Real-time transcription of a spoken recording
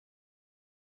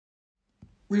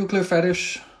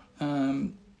RealClearFetish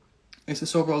is a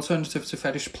sober alternative to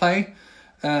fetish play.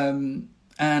 And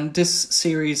this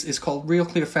series is called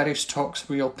RealClearFetish Talks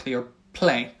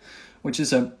RealClearPlay, which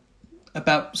is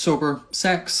about sober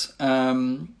sex,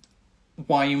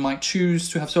 why you might choose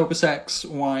to have sober sex,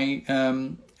 why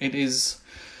it is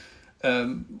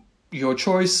your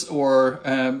choice, or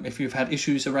if you've had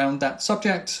issues around that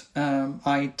subject.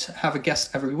 I have a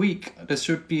guest every week. There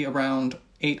should be around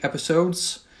 8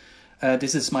 episodes.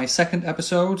 This is my 2nd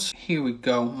episode. Here we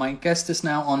go. My guest is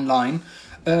now online.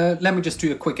 Let me just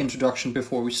do a quick introduction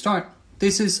before we start.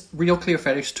 This is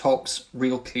RealClearFetish Talks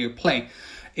RealClearPlay.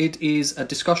 It is a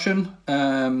discussion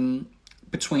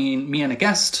between me and a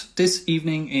guest. This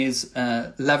evening is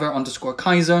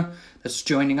Lever_Kaiser that's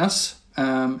joining us.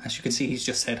 As you can see, he's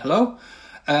just said hello.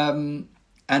 And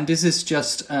this is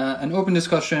just an open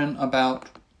discussion about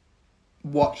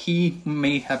what he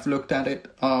may have looked at it,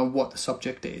 what the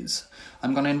subject is.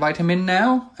 I'm going to invite him in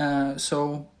now,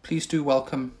 so please do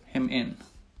welcome him in.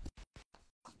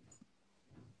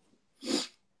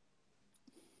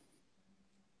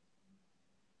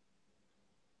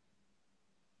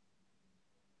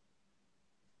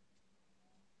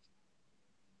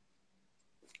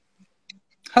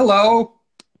 Hello.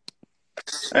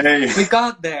 Hey. We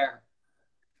got there.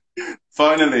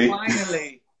 Finally.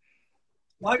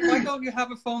 Why don't you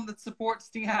have a phone that supports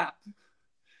the app?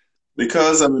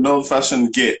 Because I'm an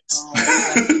old-fashioned git.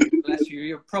 Oh, bless you.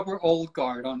 You're a proper old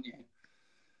guard, aren't you?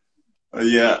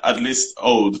 Yeah, at least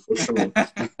old, for sure.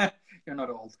 You're not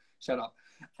old. Shut up.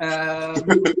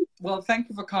 Well, thank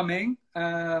you for coming.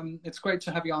 It's great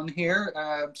to have you on here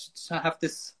to have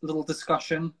this little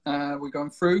discussion we're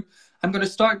going through. I'm going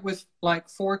to start with like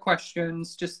 4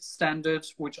 questions, just standard,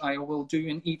 which I will do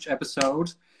in each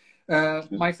episode.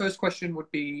 My first question would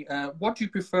be, what do you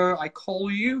prefer I call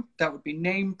you? That would be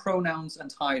name, pronouns, and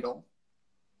title.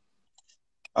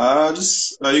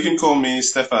 You can call me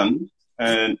Stefan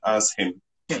and as him.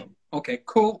 Yeah. Okay,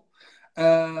 cool.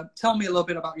 Tell me a little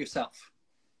bit about yourself.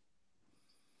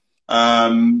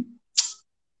 Yeah,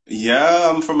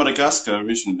 I'm from Madagascar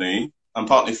originally. I'm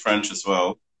partly French as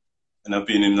well. And I've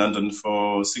been in London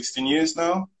for 16 years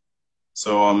now.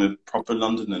 So I'm a proper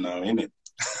Londoner now, innit?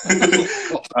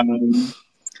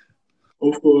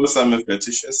 Of course, I'm a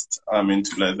fetishist. I'm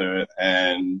into leather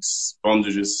and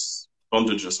bondage as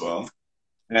well.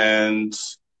 And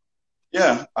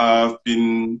yeah, I've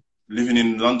been living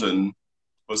in London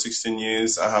for 16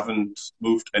 years. I haven't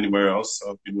moved anywhere else.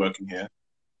 So I've been working here.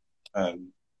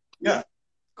 Yeah.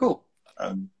 Cool.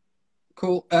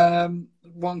 Cool.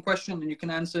 One question, and you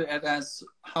can answer it as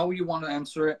how you want to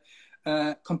answer it.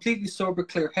 Completely sober,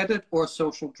 clear-headed, or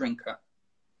social drinker?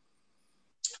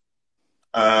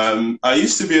 I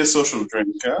used to be a social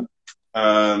drinker,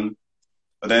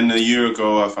 but then a year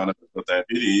ago I found out I've got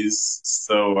diabetes,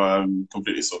 so I'm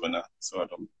completely sober now, so I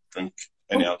don't drink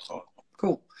any alcohol.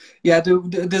 Cool. Yeah,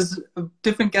 there's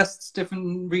different guests,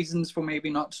 different reasons for maybe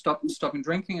not stopping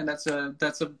drinking, and that's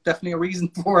definitely a reason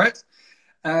for it.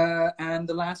 And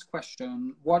the last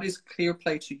question, what is clear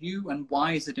play to you and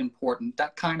why is it important?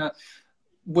 That kind of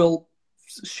will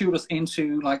shoot us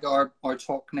into like our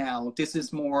talk now. This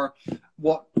is more,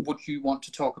 what would you want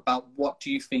to talk about? What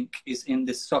do you think is in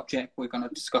this subject we're going to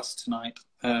discuss tonight?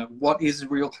 What is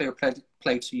real clear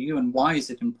play to you and why is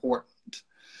it important?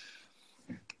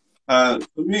 For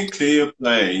me, clear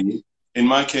play, in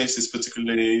my case, is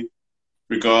particularly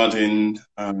regarding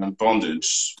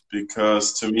bondage,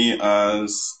 because to me,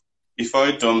 as if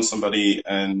I dump somebody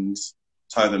and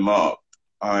tie them up,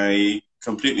 I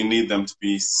completely need them to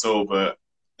be sober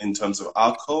in terms of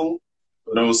alcohol,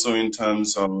 but also in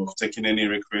terms of taking any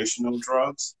recreational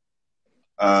drugs.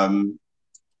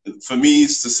 For me,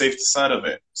 it's the safety side of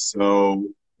it. So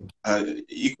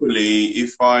equally,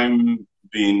 if I'm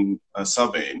being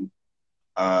subbing,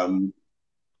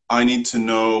 I need to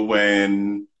know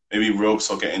when maybe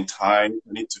ropes are getting tied.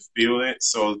 I need to feel it.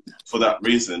 So for that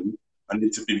reason, I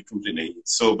need to be completely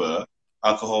sober,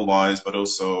 alcohol-wise, but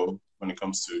also when it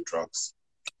comes to drugs.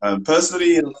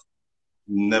 Personally, I've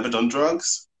never done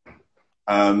drugs.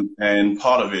 And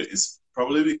part of it is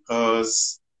probably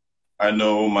because I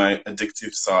know my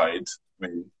addictive side. I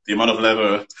mean, the amount of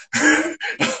leather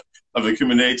I've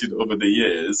accumulated over the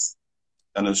years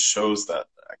kind of shows that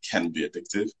I can be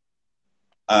addicted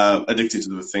to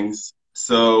the things.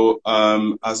 So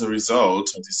as a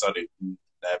result, I decided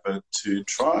never to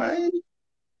try.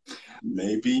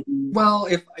 maybe. Well,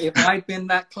 if I'd been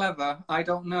that clever, I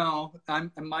don't know.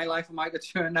 In my life might have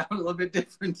turned out a little bit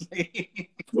differently.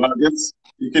 Well, I guess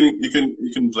you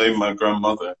can blame my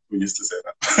grandmother who used to say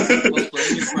Well,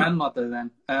 blame your that. grandmother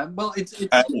then. Well, it's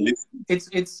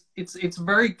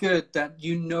very good that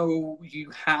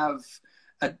you have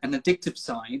an addictive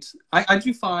side. I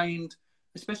do find,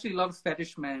 especially a lot of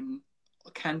fetish men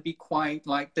can be quite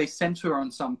like they center on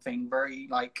something very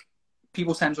like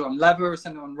people center on leather,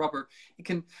 center on rubber. It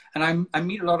can, and I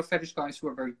meet a lot of fetish guys who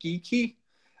are very geeky,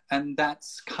 and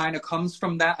that's kind of comes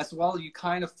from that as well. You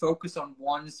kind of focus on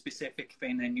one specific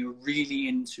thing and you're really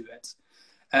into it.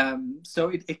 So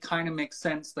it kind of makes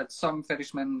sense that some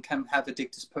fetish men can have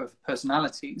addictive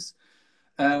personalities.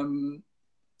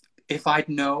 If I'd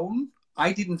known,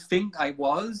 I didn't think I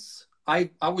was. I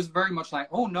was very much like,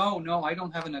 oh no, I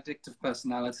don't have an addictive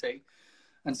personality,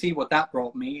 and see what that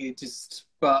brought me. It just,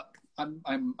 but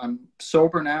I'm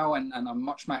sober now, and I'm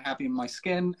much more happy in my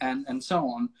skin, and so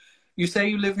on. You say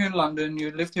you live here in London.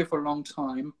 You lived here for a long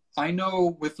time. I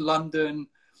know with London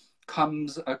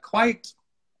comes a quite.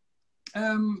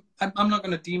 I'm not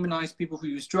going to demonize people who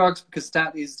use drugs because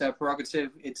that is their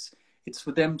prerogative. It's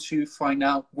for them to find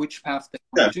out which path they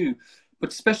want to do.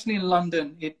 But especially in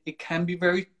London, it can be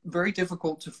very, very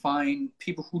difficult to find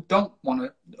people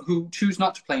who choose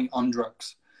not to play on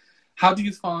drugs. How do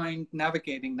you find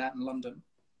navigating that in London?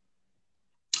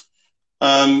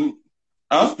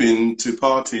 I've been to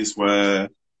parties where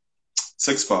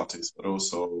sex parties, but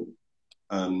also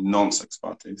non-sex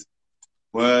parties,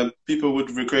 where people would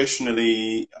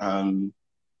recreationally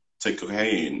take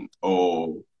cocaine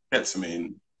or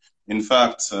ketamine. In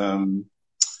fact,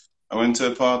 I went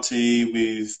to a party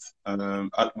with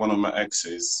at one of my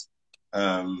ex's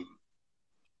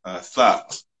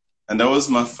flat, and that was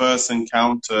my first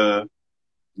encounter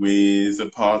with a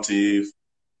party,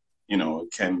 a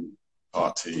chem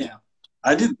party. Yeah.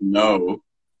 I didn't know,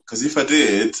 because if I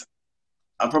did,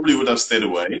 I probably would have stayed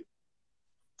away.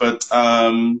 But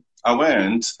I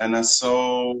went and I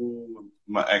saw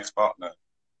my ex-partner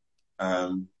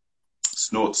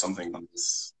snort something on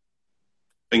his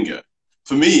finger.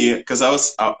 For me, because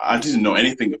I didn't know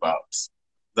anything about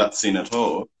that scene at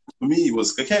all. For me, it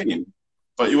was cocaine,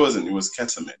 but it wasn't. It was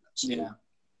ketamine, actually. Yeah.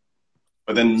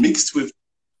 But then mixed with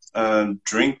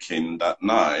drinking that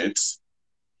night,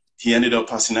 he ended up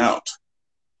passing out.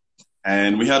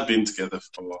 And we had been together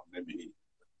for maybe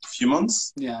a few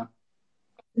months. Yeah.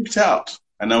 Freaked out.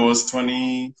 And I was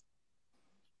probably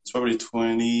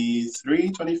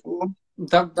 23, 24.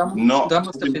 That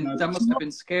must have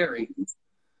been scary.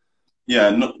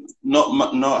 Yeah,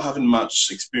 not having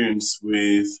much experience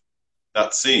with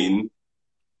that scene.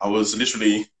 I was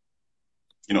literally,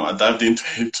 I dived into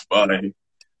it by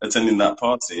attending that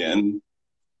party, and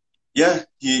yeah,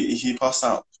 he passed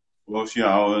out for a few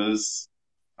hours.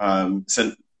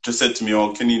 Said to me,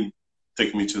 "Oh, can you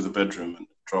take me to the bedroom and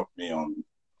drop me on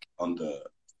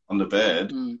the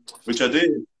bed?" Which I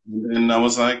did, and I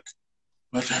was like,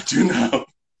 "What do I do now?"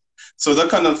 So that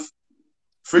kind of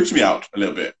freaked me out a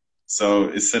little bit. So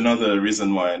it's another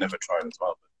reason why I never tried as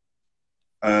well.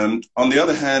 On the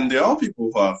other hand, there are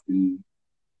people who have been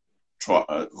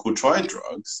who tried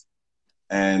drugs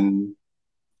and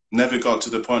never got to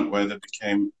the point where they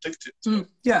became addicted.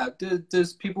 Yeah,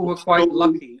 there's people who are quite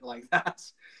lucky like that.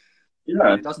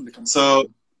 Yeah, it doesn't become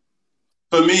so.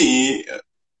 For me,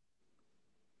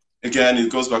 again,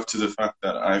 it goes back to the fact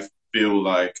that I feel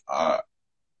like I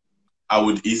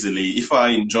would easily, if I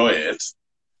enjoy it,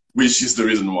 which is the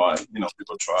reason why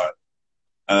people try,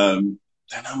 then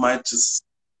I might just,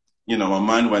 my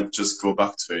mind might just go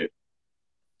back to it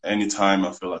anytime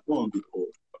I feel like, oh, I'm a bit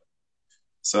bored.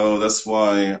 So that's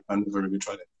why I never really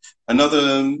tried it.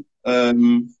 Another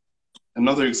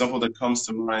example that comes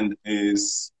to mind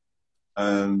is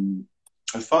a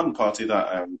fun party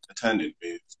that I attended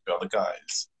with the other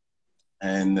guys,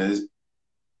 and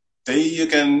they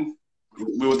again,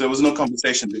 there was no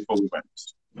conversation before we went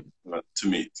to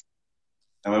meet.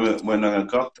 And when I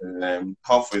got there,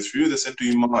 halfway through, they said, "Do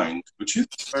you mind?" Which is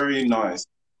very nice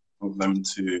of them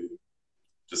to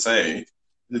say.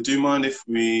 "Do you mind if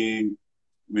we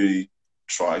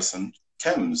try some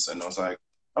chems?" And I was like,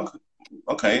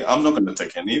 "Okay, I'm not going to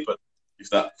take any, but if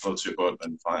that floats your boat,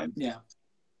 then fine." Yeah.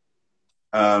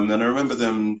 And I remember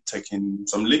them taking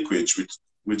some liquid,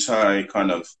 which I kind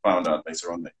of found out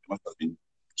later on that it must have been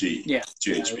GHB. Yeah,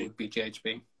 it would be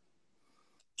GHB.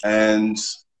 And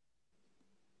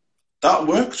that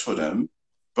worked for them,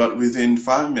 but within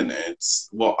 5 minutes,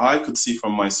 what I could see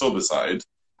from my sober side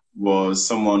was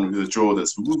someone with a jaw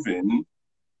that's moving.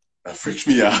 That freaked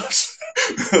me out.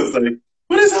 I was like,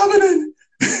 "What is happening?"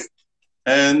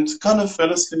 and kind of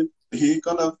fell asleep. He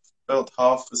kind of felt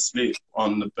half asleep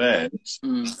on the bed.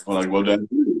 Mm. I'm like, what do I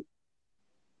do?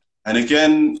 And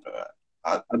again,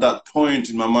 at that point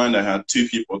in my mind, I had two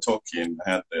people talking. I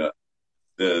had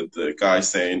the guy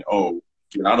saying, "Oh,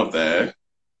 get out of there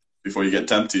before you get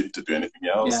tempted to do anything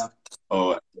else." Yeah.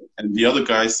 Oh, and the other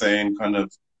guy saying, kind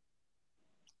of,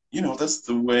 that's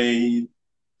the way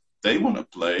they want to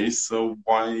play. So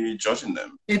why are you judging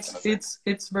them?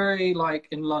 It's very like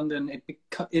in London.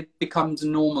 It becomes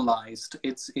normalized.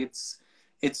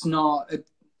 It's not.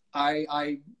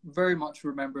 I very much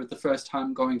remember the first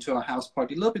time going to a house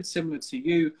party, a little bit similar to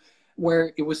you,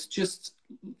 where it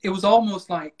was almost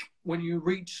like when you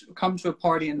come to a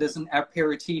party and there's an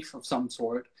aperitif of some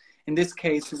sort. In this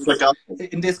case, it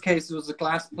was a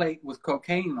glass plate with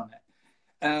cocaine on it.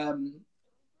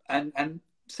 And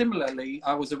similarly,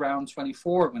 I was around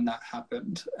 24 when that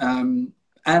happened.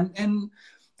 And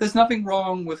there's nothing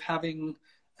wrong with having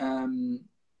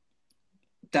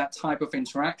that type of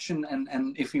interaction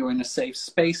and if you're in a safe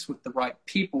space with the right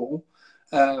people.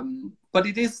 But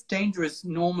it is dangerous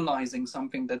normalizing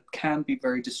something that can be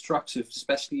very destructive,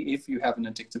 especially if you have an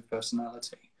addictive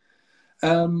personality.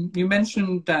 You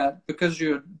mentioned that because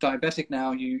you're diabetic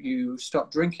now, you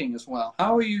stopped drinking as well.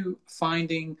 How are you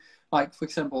finding, like, for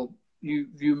example,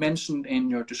 you mentioned in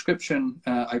your description,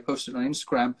 I posted on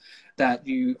Instagram, that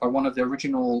you are one of the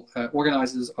original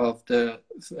organizers of the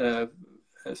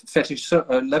fetish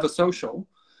leather social.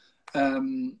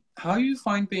 How do you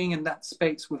find being in that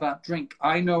space without drink?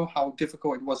 I know how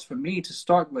difficult it was for me to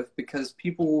start with, because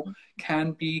people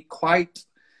can be quite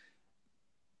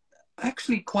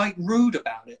rude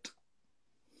about it.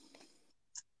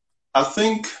 I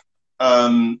think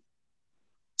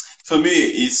for me,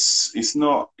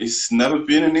 it's never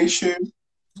been an issue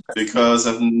because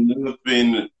I've never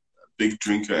been a big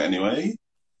drinker anyway.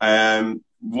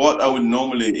 What I would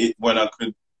normally eat when I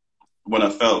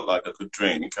felt like I could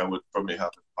drink, I would probably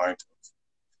have a pint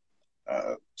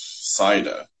of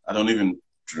cider. I don't even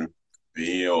drink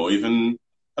beer or even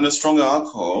kind of stronger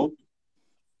alcohol.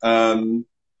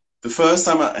 The first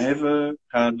time I ever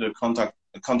had a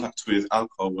contact with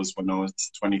alcohol was when I was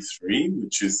 23,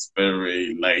 which is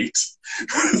very late.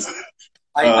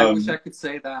 I wish I could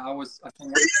say that.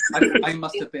 I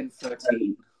must have been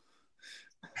 13.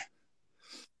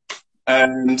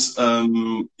 And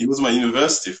it was my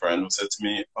university friend who said to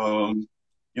me,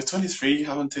 "You're 23, you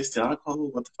haven't tasted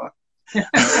alcohol? What the fuck?"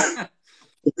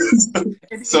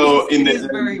 It is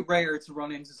very rare to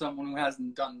run into someone who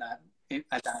hasn't done that.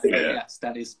 Yes,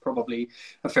 that is probably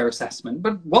a fair assessment.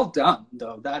 But well done,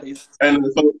 though. That is. And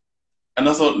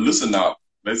I thought, listen up,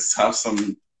 let's have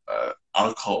some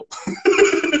alcohol.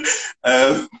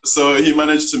 So he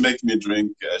managed to make me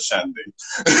drink shandy,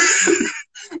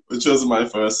 which was my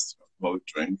first alcoholic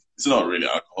drink. It's not really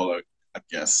alcoholic, I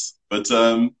guess. But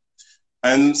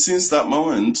and since that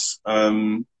moment,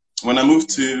 when I moved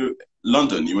to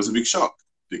London, it was a big shock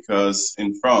because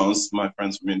in France, my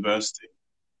friends from university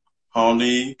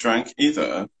hardly drank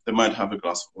either. They might have a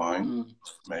glass of wine,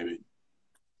 maybe.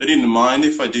 They didn't mind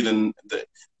if I didn't.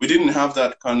 We didn't have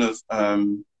that kind of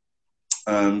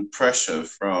pressure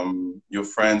from your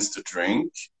friends to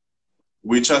drink,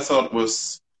 which I thought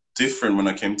was different when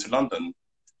I came to London,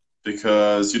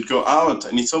 because you'd go out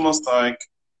and it's almost like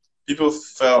people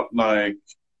felt like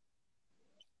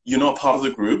you're not part of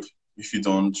the group if you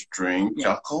don't drink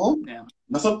alcohol. Yeah.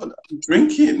 And I thought, but I'm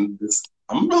drinking this.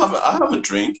 I have a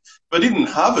drink. If I didn't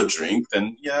have a drink,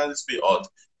 then yeah, this would be odd.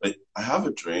 But I have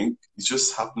a drink. It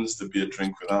just happens to be a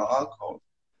drink without alcohol.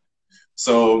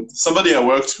 So somebody I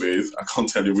worked with, I can't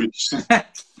tell you which.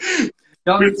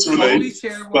 Totally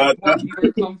share what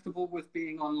you're comfortable with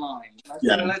being online.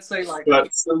 Let's say like.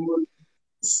 But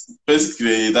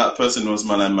basically, that person was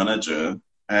my line manager,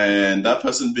 and that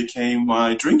person became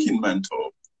my drinking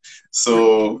mentor.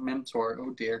 So mentor,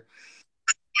 oh dear.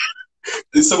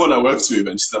 It's someone I worked with,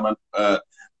 and she said,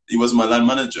 he was my line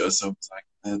manager. So I was like,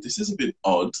 this is a bit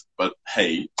odd, but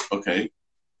hey, okay.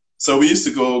 So we used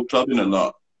to go clubbing a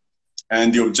lot,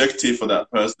 and the objective for that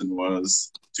person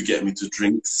was to get me to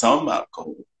drink some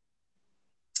alcohol.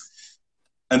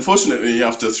 Unfortunately,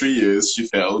 after 3 years, she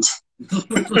failed.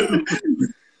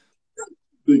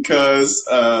 Because,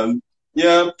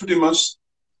 pretty much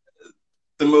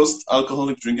the most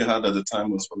alcoholic drink I had at the time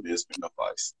was probably a Smirnoff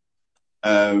Ice.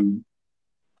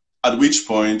 At which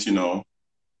point, the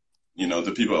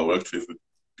people I worked with would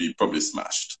be probably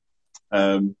smashed.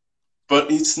 But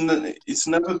it's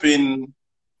never been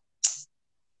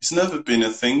a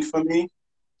thing for me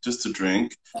just to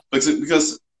drink,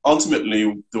 because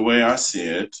ultimately the way I see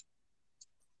it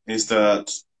is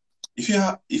that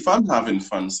if I'm having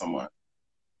fun somewhere,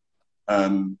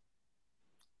 Um,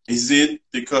 is it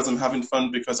because I'm having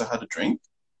fun because I had a drink?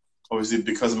 Or is it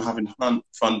because I'm having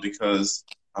fun because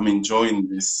I'm enjoying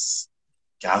this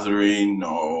gathering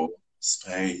or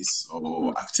space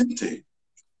or activity?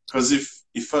 Because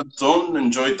if I don't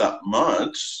enjoy it that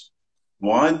much,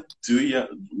 why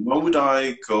would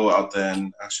I go out there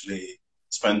and actually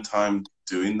spend time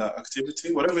doing that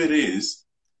activity? Whatever it is,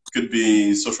 it could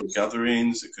be social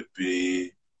gatherings, it could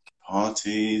be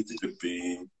parties, it could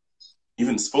be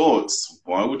even sports.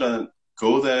 Why would I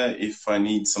go there if I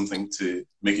need something to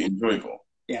make it enjoyable?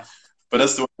 Yeah. But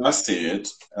that's the way I see it.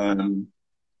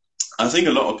 I think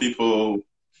a lot of people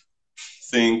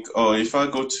think, oh, if I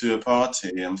go to a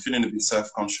party, I'm feeling a bit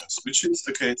self-conscious, which is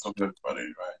the case of everybody,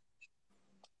 right?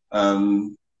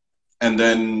 And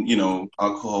then, you know,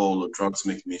 alcohol or drugs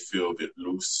make me feel a bit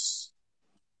loose,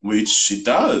 which it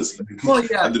does. Well,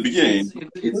 yeah, At the beginning.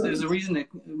 there's a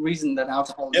reason that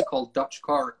alcohol is called Dutch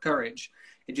courage.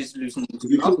 It just loosens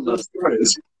you up a Because little.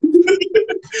 that's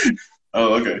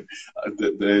oh, okay.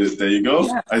 There you go.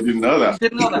 Yeah. I didn't know that. You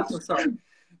didn't know that. Oh, sorry.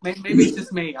 Maybe it's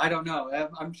just me. I don't know.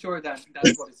 I'm sure that's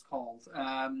what it's called.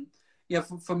 Yeah,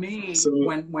 for me, So,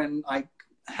 when I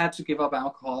had to give up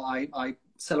alcohol, I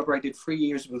celebrated 3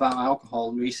 years without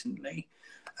alcohol recently,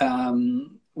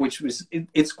 which was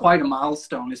it's quite a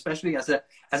milestone, especially as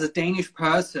a Danish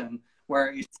person,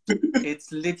 where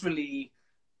it's literally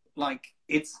like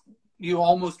you're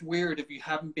almost weird if you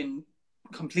haven't been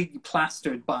completely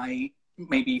plastered by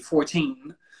maybe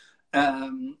 14.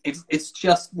 It's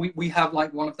just we have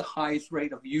like one of the highest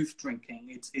rate of youth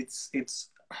drinking. It's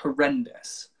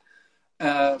horrendous.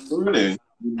 really?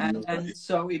 And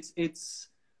so it's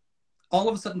all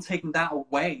of a sudden taking that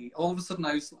away. All of a sudden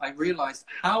I realized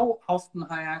how often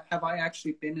have I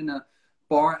actually been in a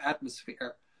bar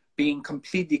atmosphere being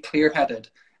completely clear-headed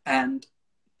and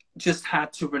just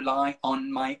had to rely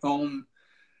on my own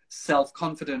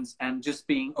self-confidence and just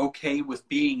being okay with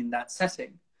being in that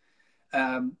setting.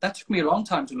 That took me a long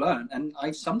time to learn, and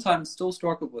I sometimes still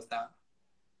struggle with that.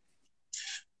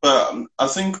 But I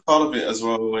think part of it as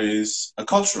well is a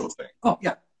cultural thing. Oh,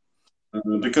 yeah.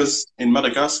 Because in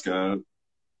Madagascar,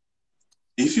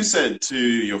 if you said to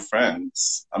your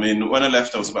friends, I mean, when I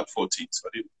left, I was about 14, so I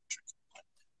didn't drink.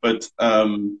 But,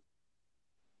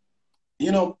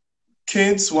 you know,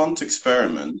 kids want to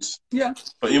experiment. Yeah.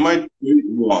 But you might do it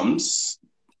once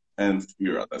and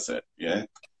figure out that's it, yeah?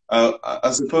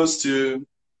 As opposed to,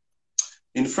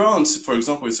 in France, for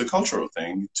example, it's a cultural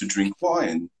thing to drink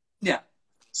wine. Yeah.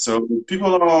 So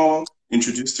people are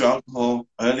introduced to alcohol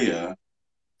earlier.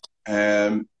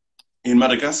 In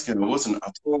Madagascar, it wasn't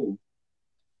at all.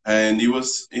 And it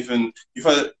was even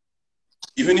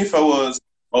if I was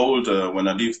older when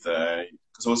I lived there,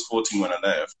 because I was 14 when I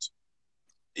left.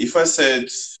 If I said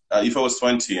if I was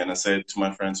 20 and I said to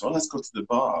my friends, "Well, let's go to the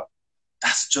bar,"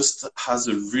 that's just has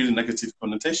a really negative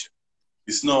connotation.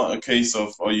 It's not a case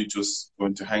of you just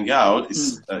going to hang out.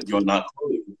 It's you're not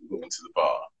going to the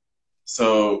bar.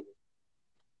 So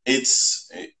it's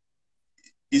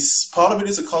part of it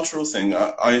is a cultural thing.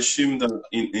 I assume that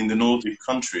in the Nordic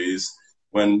countries,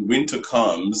 when winter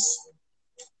comes,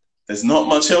 there's not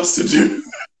much else to do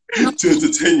to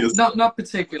entertain yourself. Not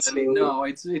particularly. No,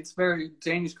 it's very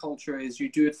Danish culture is you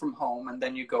do it from home and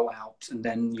then you go out and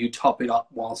then you top it up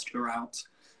whilst you're out.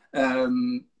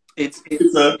 It's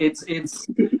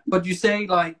but you say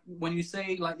like when you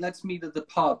say like let's meet at the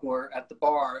pub or at the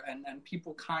bar and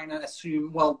people kind of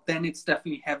assume well then it's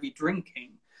definitely heavy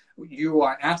drinking you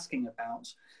are asking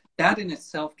about. That in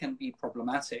itself can be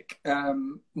problematic.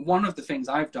 One of the things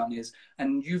I've done is,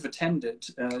 and you've attended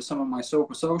some of my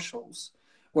sober socials,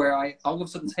 where I all of a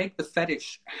sudden take the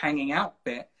fetish hanging out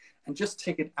bit and just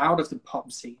take it out of the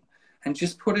pub scene and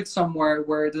just put it somewhere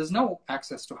where there's no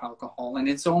access to alcohol and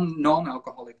its own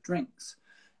non-alcoholic drinks.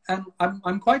 And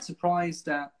I'm quite surprised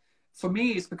that for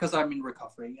me it's because I'm in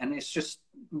recovery and it's just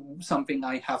something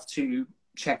I have to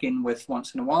check in with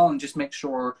once in a while and just make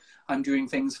sure I'm doing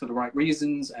things for the right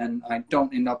reasons and I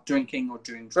don't end up drinking or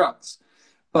doing drugs.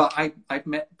 But I've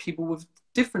met people with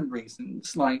different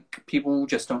reasons, like people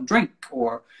just don't drink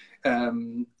or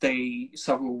they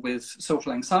suffer with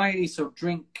social anxiety, so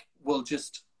drink will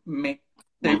just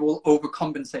they will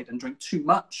overcompensate and drink too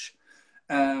much.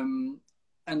 And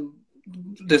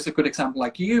there's a good example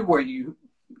like you where you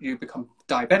become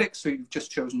diabetic, so you've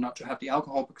just chosen not to have the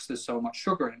alcohol because there's so much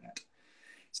sugar in it.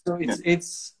 So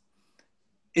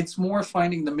it's more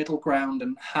finding the middle ground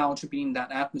and how to be in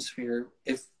that atmosphere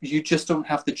if you just don't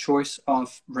have the choice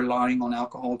of relying on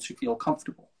alcohol to feel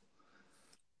comfortable.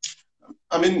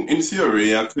 I mean, in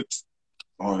theory, I could,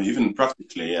 or even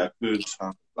practically, I could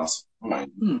have a glass of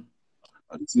wine.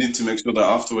 I just need to make sure that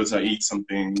afterwards I eat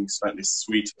something slightly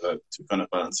sweeter to kind of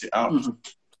balance it out. Mm-hmm.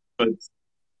 But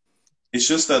it's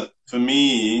just that for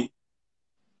me,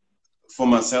 for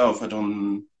myself, I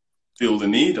don't feel the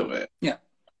need of it. Yeah.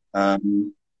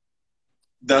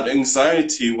 That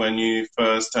anxiety when you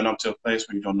first turn up to a place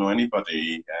where you don't know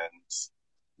anybody,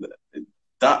 and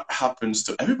that happens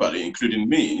to everybody, including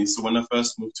me. So when I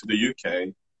first moved to the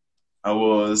UK, I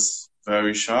was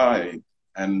very shy.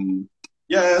 And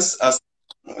yes, I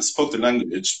spoke the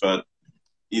language, but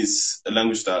it's a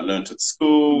language that I learned at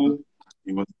school.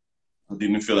 I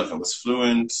didn't feel like I was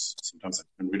fluent. Sometimes I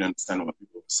couldn't really understand what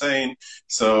people were saying.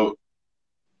 So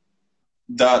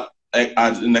that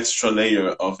adds an extra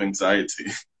layer of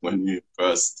anxiety when you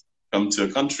first come to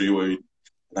a country where you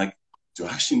like, do I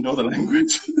actually know the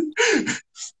language?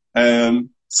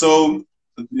 So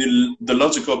the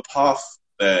logical path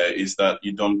there is that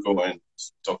you don't go and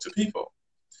talk to people.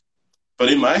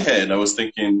 But in my head, I was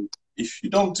thinking, if you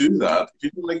don't do that, if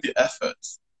you don't make the effort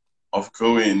of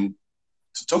going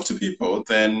to talk to people,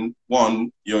 then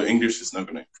one, your English is not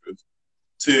going to improve.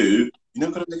 Two, you're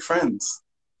not going to make friends.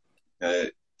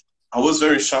 I was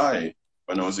very shy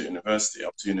when I was at university,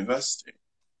 up to university.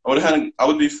 I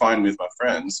would be fine with my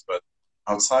friends, but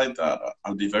outside that,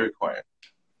 I'd be very quiet.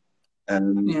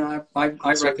 Yeah, I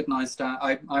recognize that.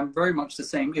 I'm very much the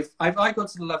same. If I go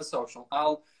to the Leather Social,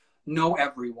 I'll know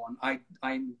everyone. I'm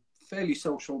a fairly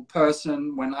social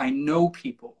person when I know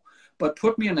people. But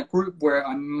put me in a group where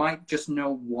I might just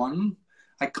know one,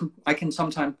 I can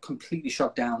sometimes completely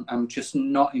shut down. I'm just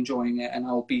not enjoying it, and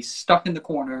I'll be stuck in the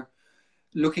corner,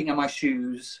 looking at my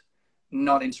shoes,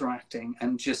 not interacting,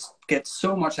 and just get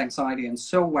so much anxiety and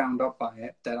so wound up by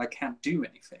it that I can't do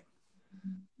anything.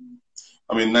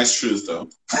 I mean, nice shoes, though.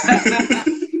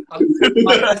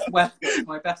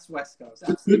 My best West Coast,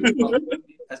 absolutely.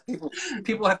 As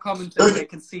people have commented, they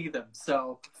can see them.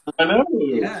 So I know.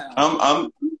 Yeah,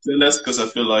 I'm jealous because I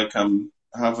feel like I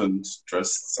haven't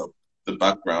dressed up the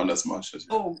background as much as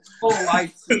you.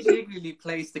 I particularly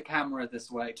place the camera this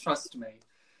way. Trust me.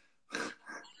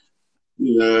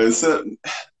 Yeah,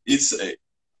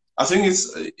 I think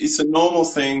it's a normal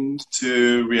thing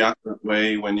to react that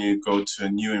way when you go to a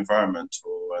new environment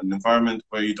or an environment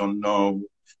where you're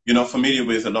not familiar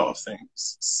with a lot of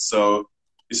things. So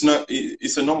it's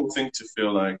a normal thing to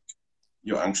feel like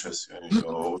you're anxious and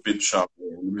you're a bit shy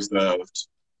and reserved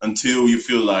until you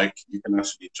feel like you can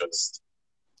actually just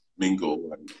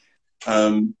mingle.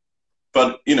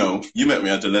 But you met me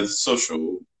at the Leather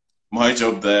Social. My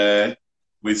job there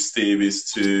with Steve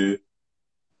is to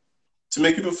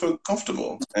make people feel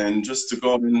comfortable and just to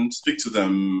go and speak to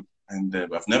them. And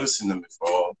I've never seen them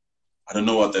before. I don't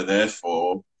know what they're there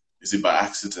for. Is it by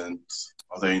accident?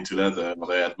 Are they into leather? Are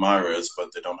they admirers,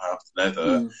 but they don't have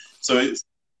leather? So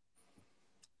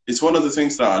it's one of the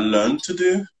things that I learned to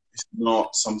do. It's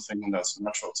not something that's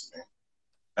natural to me.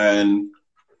 And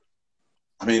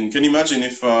I mean, can you imagine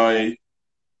if I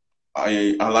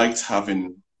liked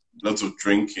having lots of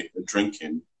drinking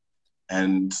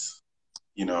and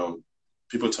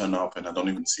people turn up and I don't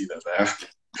even see they're there.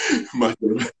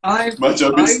 I've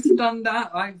done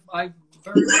that. I've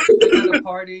very much been at a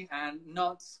party and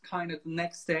not kind of the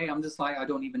next day. I'm just like, I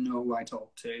don't even know who I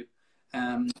talk to.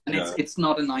 It's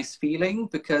not a nice feeling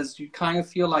because you kind of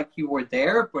feel like you were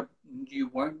there, but you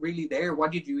weren't really there. Why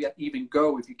did you even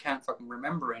go if you can't fucking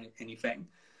remember anything?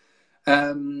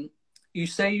 You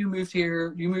say you moved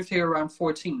here around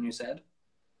 14, you said?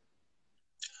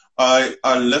 I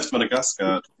left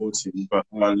Madagascar at 14, but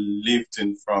I lived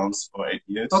in France for 8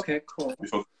 years. Okay, cool.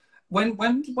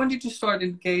 When did you start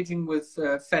engaging with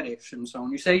fetish and so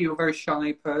on? You say you're a very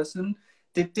shy person.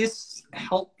 Did this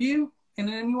help you in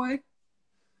any way?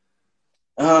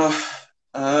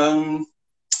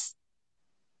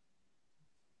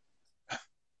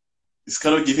 It's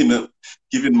kind of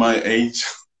given my age.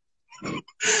 But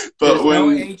there's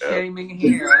no age shaming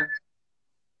here.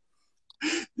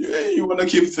 Yeah, you want to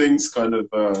keep things kind of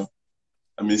a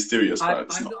mysterious. I'm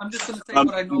just going to say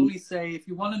what I normally say. If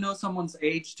you want to know someone's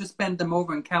age, just bend them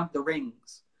over and count the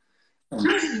rings.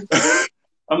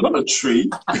 I'm not a tree.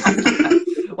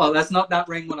 Well, that's not that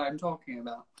ring what I'm talking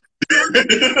about.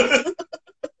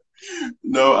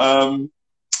 No,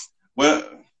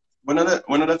 when I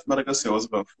left Madagascar, I was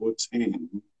about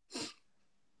 14.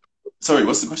 Sorry,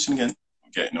 what's the question again?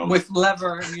 Okay, no. With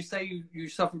leather, and you say you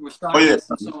suffered with dryness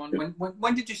and so on.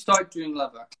 When did you start doing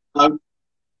leather?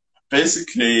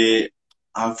 Basically,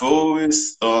 I've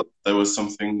always thought there was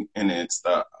something in it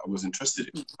that I was interested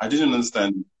in. I didn't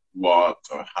understand what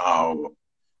or how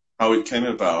it came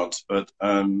about, but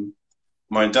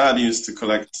my dad used to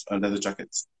collect leather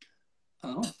jackets.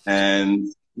 Oh. And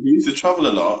he used to travel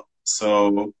a lot.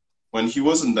 So when he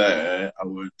wasn't there, I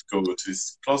would go to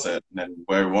his closet and then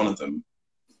wear one of them.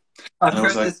 I've And I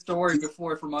was heard like, this story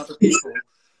before from other people.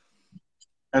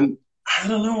 and I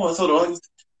don't know, I thought, oh,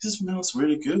 this smells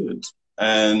really good.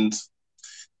 And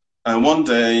one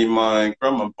day, my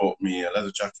grandma bought me a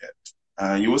leather jacket.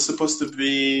 It was supposed to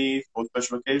be for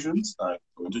special occasions, like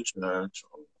going to church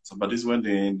or somebody's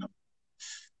wedding.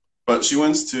 But she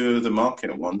went to the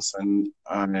market once, and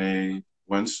I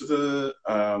went to the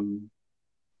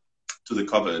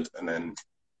cupboard, and then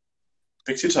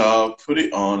picked it up, put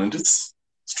it on, and just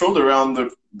strolled around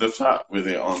the flat with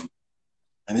it on.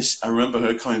 And I remember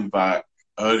her coming back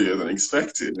earlier than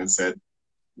expected and said,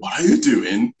 "What are you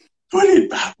doing? Put it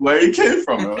back where it came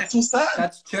from." What was that?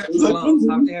 That's church Like, gloves.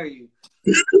 How dare you?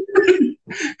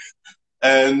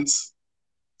 And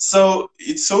so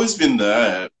it's always been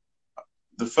there.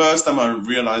 The first time I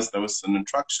realized there was an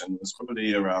attraction was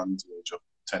probably around the age of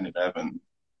 10, 11.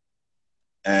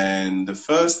 And the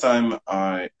first time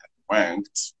I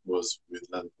wanked was with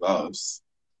leather gloves.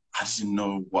 I didn't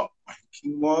know what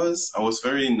wanking was. I was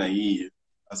very naive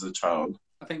as a child.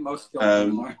 I think most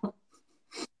children are.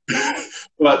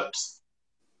 But,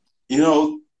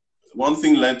 one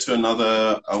thing led to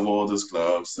another. I wore those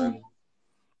gloves and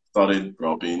started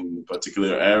rubbing a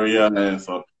particular area, and I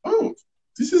thought, oh,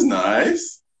 this is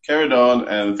nice. Carried on,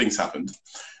 and things happened.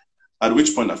 At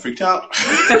which point I freaked out.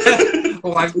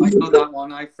 Oh, I know that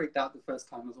one. I freaked out the first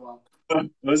time as well. I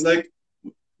was like,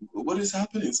 what is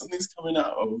happening? Something's coming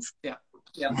out of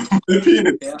the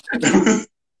penis. Yeah.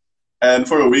 And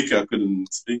for a week I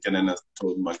couldn't speak, and then I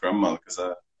told my grandma because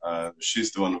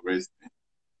she's the one who raised me.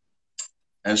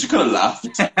 And she kind of laughed.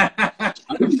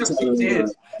 I'm sure she did.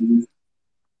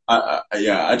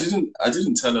 I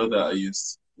didn't tell her that I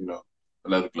used,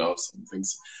 leather gloves and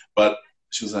things. But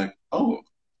she was like, oh,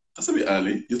 that's a bit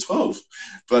early. You're 12.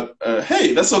 But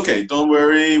hey, that's okay. Don't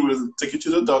worry. We'll take you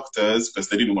to the doctors, because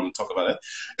they didn't want to talk about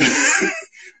it.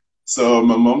 So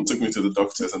my mom took me to the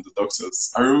doctors, and the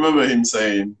doctors, I remember him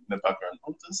saying in the background,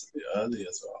 oh, that's a bit early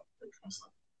as well. I was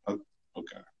like, oh,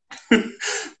 okay.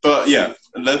 But yeah,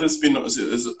 leather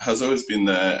has always been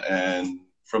there, and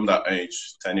from that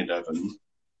age, 10, 11.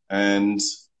 And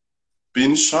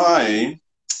being shy,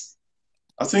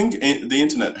 I think the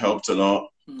internet helped a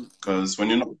lot, because when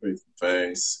you're not face to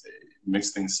face, it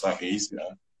makes things slightly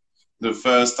easier. The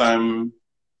first time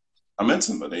I met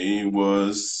somebody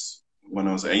was when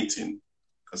I was 18,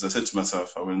 because I said to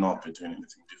myself, I will not be doing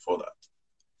anything before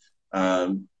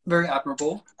that. Very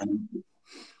admirable.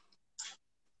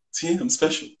 See, I'm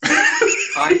special.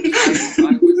 I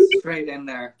was straight in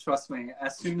there, trust me.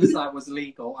 As soon as I was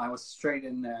legal, I was straight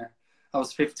in there. I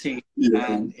was 15,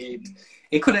 and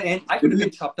I could have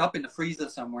been chopped up in the freezer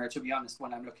somewhere, to be honest,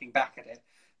 when I'm looking back at it,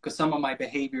 because some of my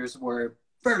behaviors were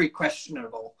very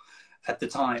questionable at the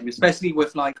time, especially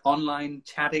with like online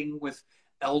chatting with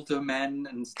elder men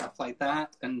and stuff like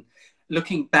that. And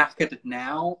looking back at it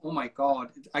now, oh my God,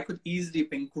 I could easily have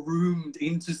been groomed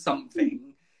into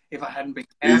something if I hadn't been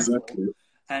careful. Exactly.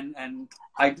 And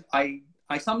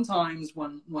I sometimes,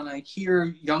 when I hear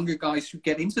younger guys who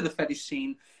get into the fetish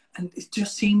scene, and it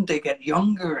just seemed they get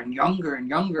younger and younger and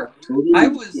younger. I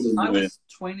was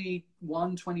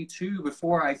 21, 22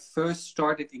 before I first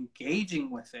started engaging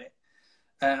with it.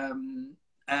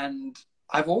 And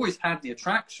I've always had the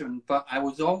attraction, but I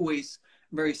was always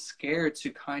very scared to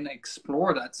kind of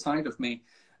explore that side of me.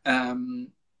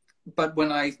 But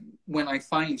when I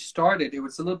finally started, it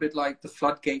was a little bit like the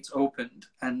floodgates opened,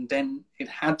 and then it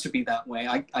had to be that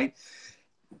way.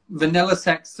 Vanilla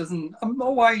sex doesn't.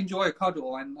 I enjoy a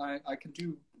cuddle, and I can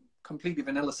do completely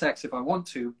vanilla sex if I want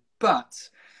to, but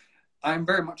I'm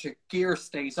very much a gear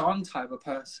stays on type of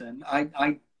person.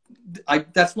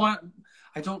 That's why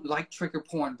I don't like trigger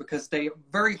porn, because they're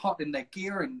very hot in their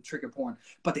gear in trigger porn,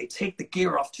 but they take the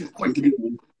gear off too quickly.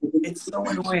 It's so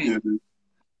annoying.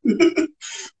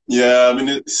 Yeah, I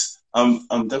mean,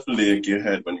 I'm definitely a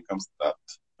gearhead when it comes to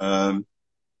that.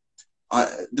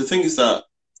 The thing is that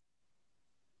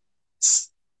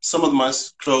some of my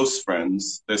close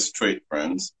friends, they're straight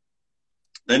friends,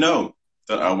 they know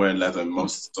that I wear leather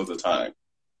most of the time.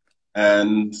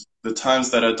 And the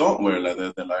times that I don't wear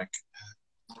leather, they're like,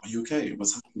 are you okay?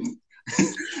 What's happening?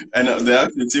 And they're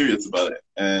actually serious about it.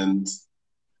 And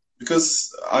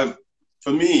because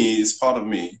for me, it's part of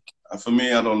me. For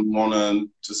me, I don't want to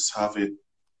just have it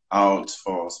out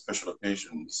for special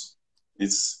occasions.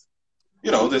 It's,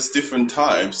 there's different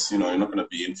types. You're not going to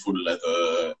be in full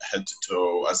leather, head to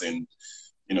toe, as in,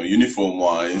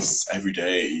 uniform-wise every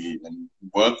day. And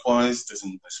work-wise,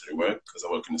 doesn't necessarily work, because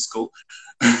I work in a school.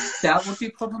 That would be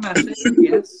problematic,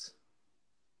 yes.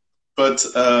 But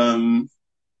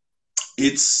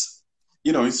it's,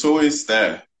 it's always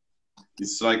there.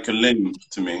 It's like a limb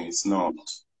to me. It's not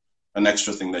an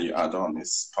extra thing that you add on.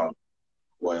 It's part of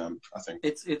who I am, I think.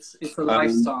 It's a Um,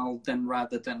 lifestyle then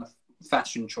rather than a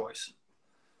fashion choice.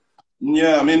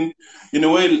 yeah, I mean, in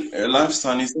a way, a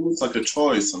lifestyle is almost like a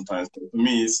choice sometimes. But for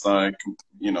me, it's like,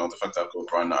 the fact that I've got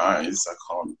brown eyes, I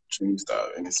can't change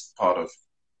that. And it's part of,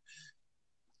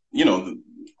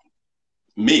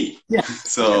 me. Yeah.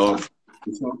 So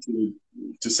it's hard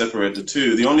to separate the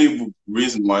two. The only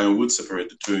reason why I would separate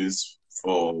the two is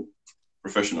for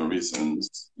professional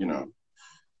reasons.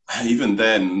 Even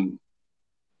then,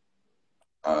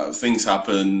 things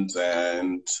happened,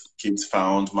 and kids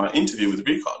found my interview with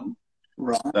Recon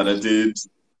that I did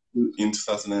in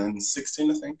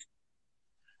 2016, I think.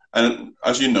 And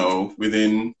as you know,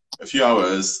 within a few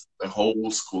hours, the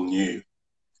whole school knew.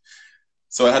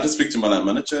 So I had to speak to my line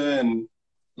manager, and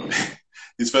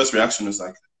his first reaction was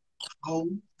like, "How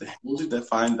the hell did they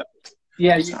find that?"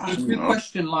 Yeah, you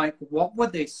question, like, what were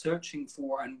they searching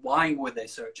for and why were they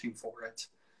searching for it?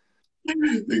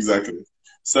 Exactly.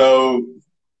 So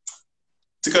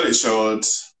to cut it short,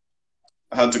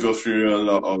 I had to go through a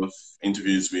lot of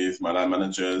interviews with my line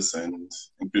managers and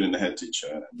including the head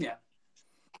teacher. Yeah.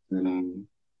 And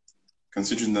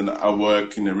considering that I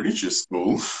work in a religious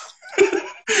school,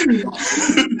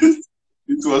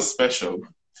 it was special.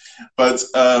 But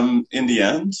in the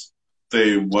end,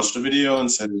 they watched the video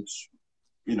and said,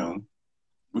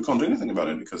 we can't do anything about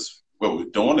it because, well, we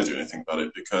don't want to do anything about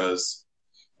it because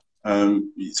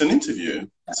it's an interview.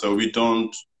 So we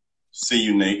don't see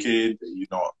you naked. You're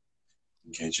not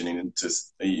engaging in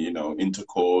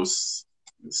intercourse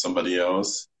with somebody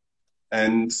else.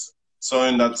 And so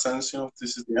in that sense,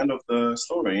 this is the end of the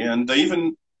story. And they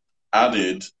even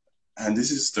added, and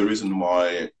this is the reason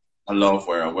why I love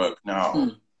where I work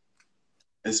now,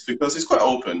 is because it's quite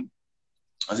open.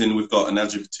 I think we've got an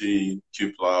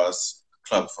LGBTQ plus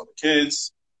club for the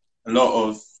kids. A lot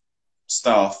of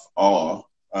staff are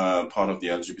part of the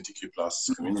LGBTQ plus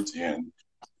community, and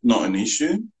not an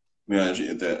issue. We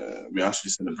actually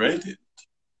celebrate it,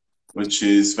 which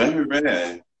is very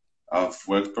rare. I've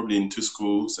worked probably in 2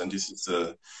 schools, and this is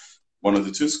one of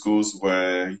the 2 schools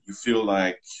where you feel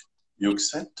like you're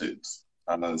accepted,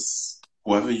 and as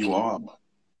whoever you are,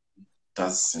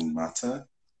 doesn't matter.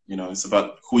 It's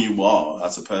about who you are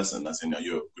as a person, as in, are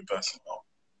you a good person or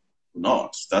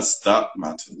not? That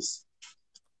matters.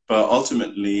 But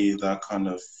ultimately, that kind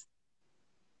of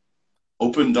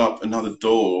opened up another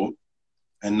door,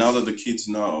 and now that the kids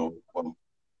know, well,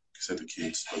 I say the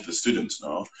kids, but the students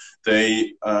know, they're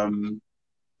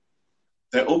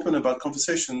open about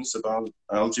conversations about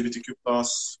LGBTQ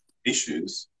plus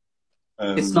issues.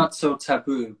 It's not so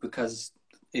taboo because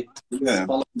you've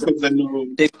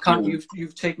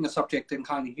taken a subject and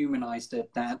kind of humanized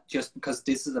it, that just because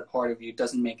this is a part of you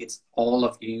doesn't make it all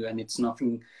of you, and it's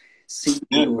nothing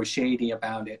secret or shady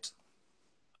about it.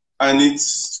 And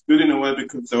it's good in a way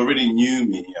because they already knew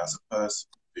me as a person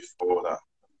before that.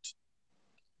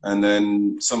 And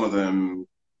then some of them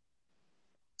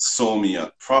saw me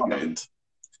at Pride, and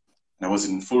I was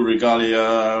in full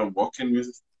regalia, walking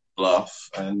with Bluff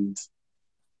and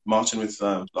marching with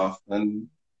Bluff, and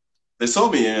they saw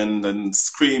me and then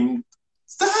screamed,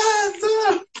 "Stop,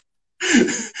 stop!"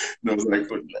 And I was like,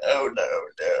 oh,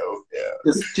 no, yeah.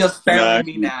 Just bury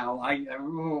me now.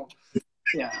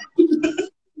 Yeah.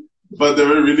 But they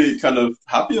were really kind of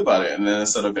happy about it, and then I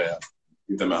said, okay,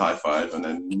 give them a high five and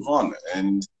then move on.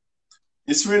 And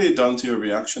it's really down to your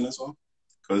reaction as well,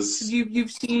 because you've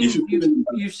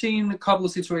seen a couple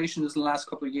of situations in the last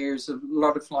couple of years, a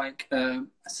lot of like a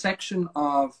section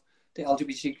of the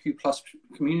LGBTQ plus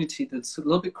community that's a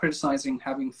little bit criticizing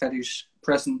having fetish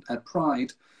present at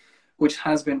Pride, which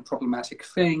has been a problematic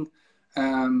thing.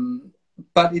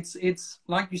 But it's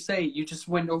like you say, you just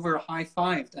went over,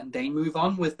 high-fived, and they move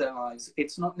on with their lives.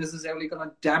 It's not necessarily going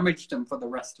to damage them for the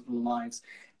rest of their lives.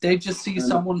 They just see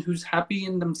someone who's happy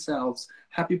in themselves,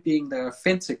 happy being their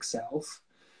authentic self.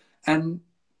 And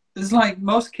it's like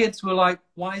most kids were like,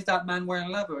 why is that man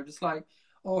wearing leather? Just like,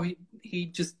 oh, he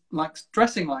just likes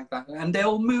dressing like that. And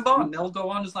they'll move on. They'll go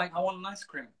on as like, I want an ice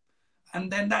cream.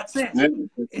 And then that's it. Yeah.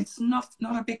 It's not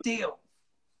a big deal.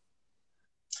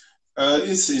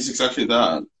 It's exactly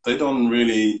that. They don't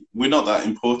really. We're not that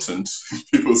important in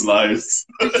people's lives.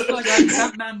 It's just like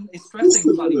that man is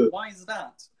dressing funny. Why is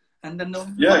that? And then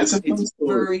it's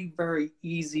very, very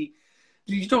easy.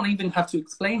 You don't even have to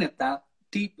explain it that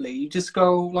deeply. You just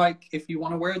go like, if you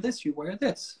want to wear this, you wear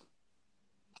this.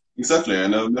 Exactly,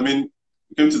 and I mean,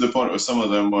 it came to the point where some of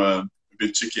them were a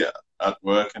bit cheeky at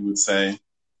work and would say,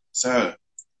 "Sir,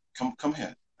 come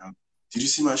here. did you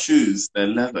see my shoes? They're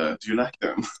leather. Do you like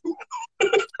them?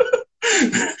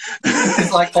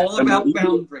 It's like all And about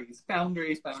boundaries,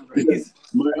 boundaries, boundaries.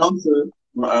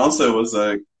 my answer was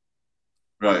like,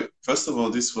 right, first of all,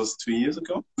 this was 2 years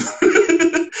ago.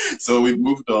 So we've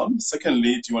moved on.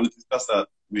 Secondly, do you want to discuss that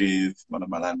with one of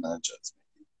my land managers?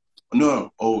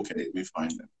 No. Oh, okay, we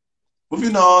find them.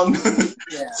 Moving on.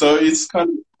 Yeah. So it's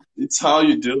how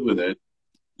you deal with it.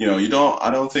 You know, I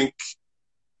don't think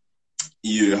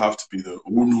you have to be oh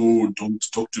no, don't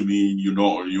talk to me, you're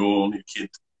only a kid.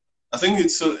 I think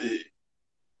it's,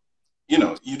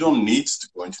 you don't need to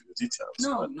go into the details.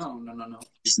 No.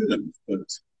 You shouldn't,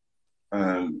 but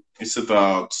it's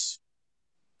about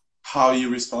how you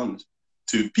respond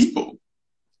to people,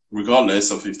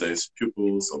 regardless of if there's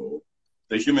pupils or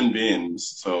they're human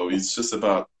beings. So it's just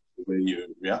about the way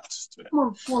you react to it.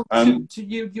 Well,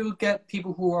 you get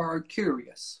people who are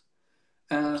curious.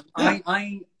 Yeah.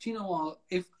 Do you know what?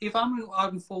 If I'm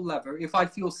out in full leather, if I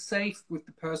feel safe with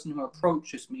the person who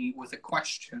approaches me with a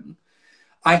question,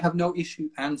 I have no issue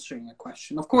answering a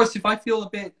question. Of course, if I feel a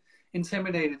bit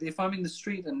intimidated, if I'm in the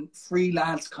street and 3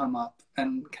 lads come up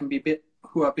and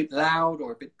who are a bit loud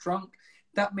or a bit drunk,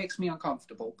 that makes me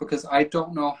uncomfortable because I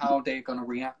don't know how they're going to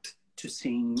react to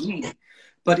seeing me.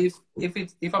 But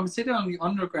if I'm sitting on the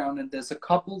underground and there's a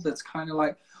couple that's kind of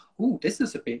like, "Ooh, this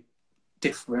is a bit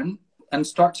different," and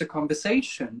starts a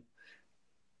conversation,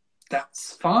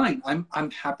 that's fine.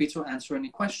 I'm happy to answer any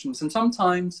questions. And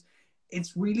sometimes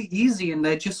it's really easy and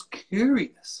they're just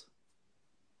curious.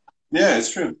 Yeah,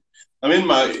 it's true. I mean,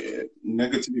 my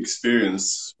negative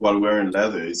experience while wearing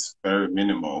leather is very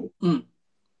minimal.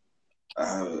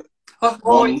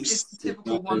 It's the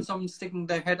typical one, someone sticking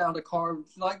their head out of the car,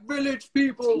 like, "Village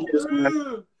people!"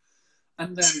 Yeah.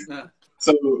 And then...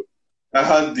 So I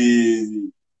had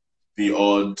the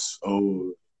odd,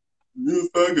 "Oh, you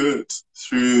faggot,"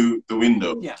 through the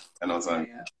window. Yeah. And I was like,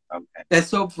 yeah. Okay. They're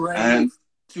so brave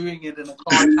doing it in a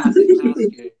car passing past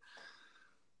you.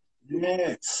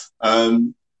 Yeah.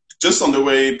 Just on the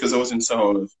way, because I was in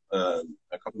Seoul a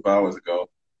couple of hours ago,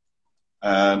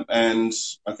 and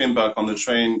I came back on the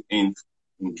train in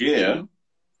gear,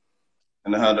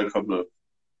 and I had a couple of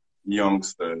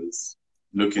youngsters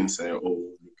look and say,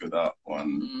 "Oh, look at that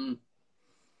one."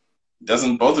 It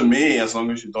doesn't bother me as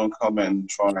long as you don't come and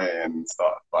try and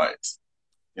start a fight.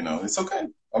 It's okay.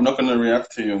 I'm not going to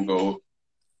react to you and go,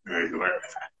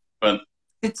 but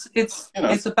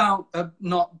it's about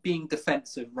not being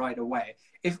defensive right away.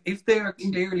 If they're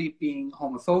clearly being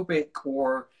homophobic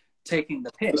or taking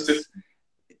the piss,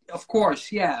 of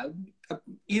course, yeah,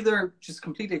 either just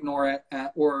completely ignore it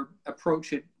or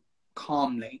approach it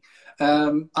calmly.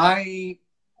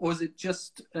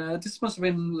 This must have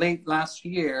been late last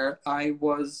year. I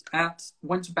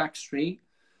went to Backstreet,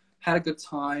 had a good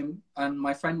time, and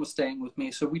my friend was staying with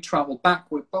me. So we traveled back.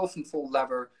 We're both in full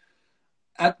leather.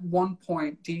 At one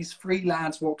point, these 3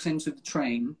 lads walks into the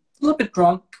train, a little bit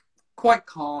drunk, quite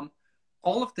calm.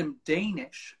 All of them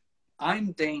Danish.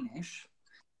 I'm Danish.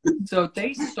 So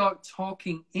they start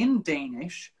talking in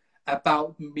Danish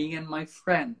about me and my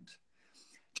friend.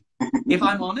 If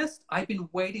I'm honest, I've been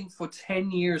waiting for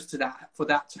 10 years for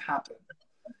that to happen.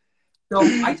 So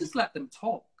I just let them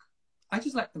talk.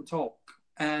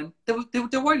 And they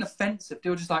weren't offensive. They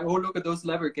were just like, "Oh, look at those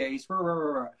leather gays."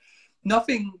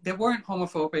 Nothing, they weren't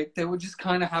homophobic. They were just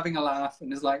kind of having a laugh.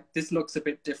 And it's like, "This looks a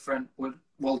bit different.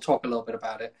 We'll talk a little bit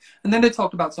about it." And then they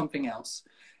talked about something else.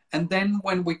 And then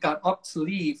when we got up to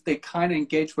leave, they kind of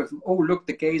engaged with, "Oh, look,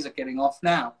 the gays are getting off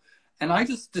now." And I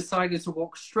just decided to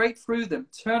walk straight through them,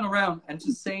 turn around, and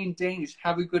just say in Danish,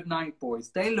 "Have a good night, boys."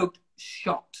 They looked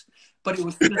shocked, but it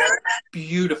was just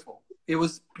beautiful. It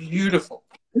was beautiful.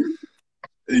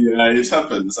 Yeah, it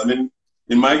happens. I mean,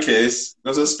 in my case,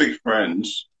 because I speak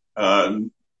French,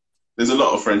 there's a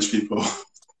lot of French people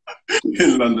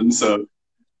in London, so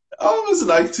I always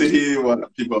like to hear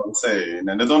what people are saying,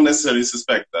 and I don't necessarily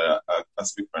suspect that I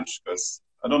speak French because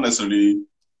I don't necessarily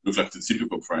look like the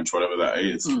typical French, whatever that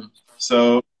is.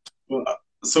 So,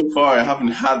 so far I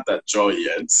haven't had that joy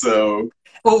yet. So,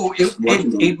 it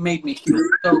made me feel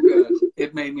so good.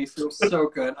 It made me feel so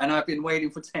good, and I've been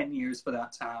waiting for 10 years for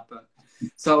that to happen.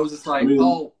 So I was just like,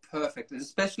 "Oh, perfect!"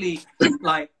 Especially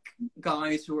like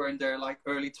guys who are in their like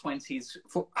early 20s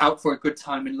out for a good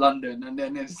time in London, and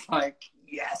then it's like,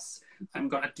 "Yes, I'm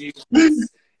gonna do this."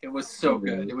 It was so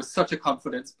good. It was such a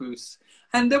confidence boost.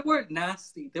 And they weren't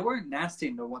nasty. They weren't nasty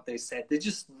in what they said. They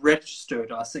just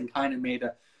registered us and kind of made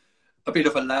a bit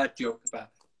of a lad joke about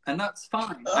it. And that's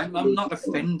fine. I'm not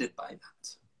offended by that.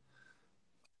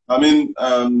 I mean,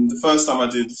 the first time I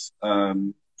did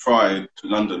Pride to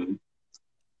London,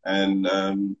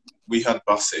 and we had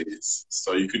buses,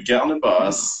 so you could get on a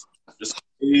bus, just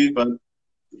see but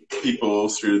people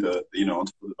through the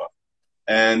onto the bus,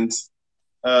 and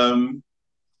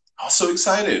I was so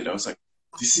excited. I was like,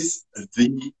 this is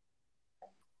the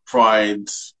Pride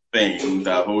thing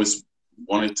that I've always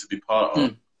wanted to be part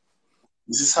of.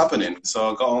 This is happening,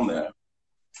 so I got on there,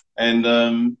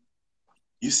 and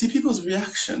you see people's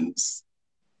reactions.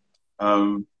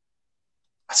 I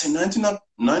say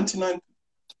 99%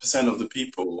 of the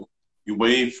people you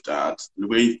waved at, you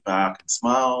waved back and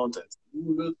smiled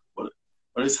and look, what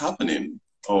is happening?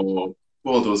 Or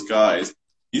who are those guys?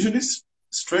 Usually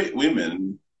straight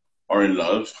women are in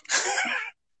love.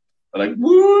 They're like,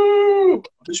 woo! I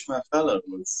wish my fella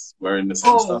was wearing the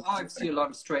same stuff. Oh, I see a lot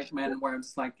of straight men where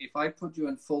it's like, if I put you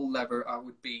in full leather, I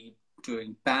would be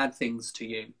doing bad things to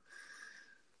you.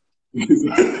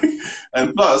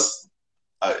 And plus,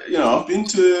 I've been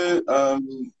to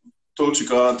Torture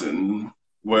Garden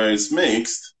where it's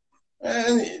mixed,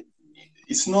 and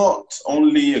it's not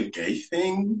only a gay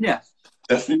thing. Yeah.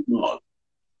 Definitely not.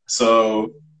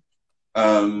 So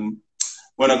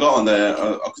when I got on there,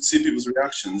 I could see people's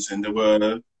reactions, and there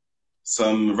were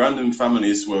some random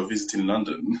families who were visiting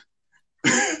London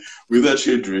with their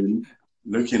children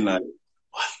looking like,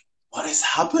 what is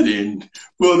happening?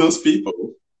 Who are those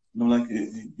people? And I'm like,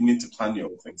 you need to plan your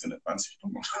things in advance if you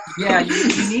don't want. Yeah,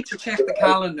 you need to check the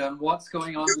calendar and what's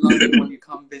going on in London when you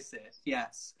come visit.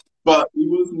 Yes. But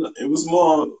it was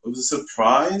more of a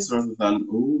surprise rather than,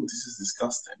 oh, this is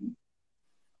disgusting.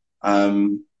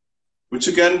 Which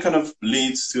again kind of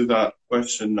leads to that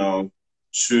question of,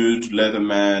 should leather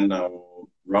man or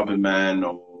rubber man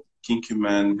or kinky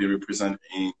man be represented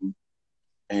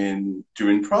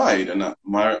during Pride? And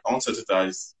my answer to that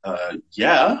is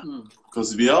yeah,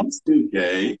 because we are still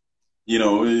gay,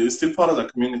 we're still part of the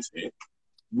community.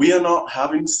 We are not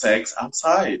having sex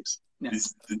outside. Yeah.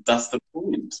 That's the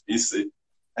point.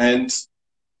 And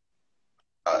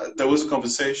there was a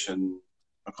conversation,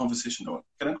 or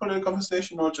can I call it a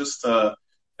conversation, or just a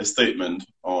statement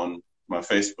on my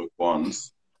Facebook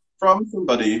once from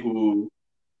somebody who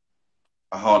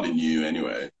I hardly knew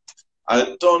anyway.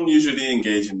 I don't usually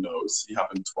engage in those. It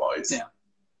happened twice. Yeah.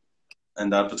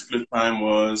 And that particular time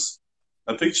was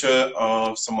a picture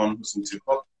of someone who's into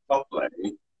pop play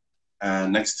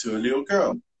and next to a little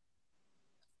girl.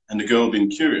 And the girl being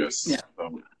curious. Yeah.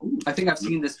 So, I think I've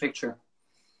seen this picture.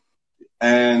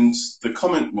 And the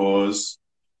comment was,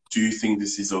 do you think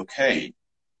this is okay?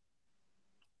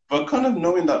 But kind of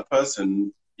knowing that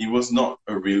person, it was not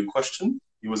a real question.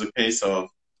 It was a case of,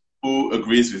 who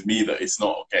agrees with me that it's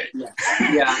not okay?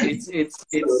 Yeah,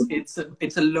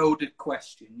 it's a loaded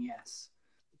question, yes.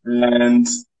 And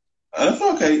I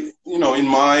thought, okay, in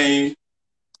my,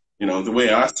 the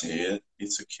way I see it,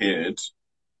 it's a kid.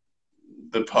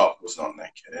 The pup was not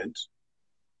naked.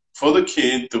 For the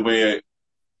kid, the way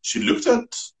she looked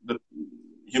at the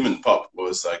human pup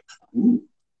was like, ooh,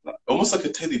 almost like a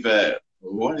teddy bear.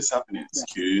 What is happening? It's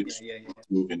cute. Yeah.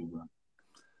 Moving around.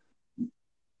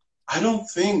 I don't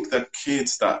think that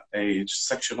kids that age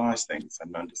sexualize things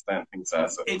and understand things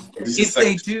as if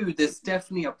they do, there's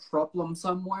definitely a problem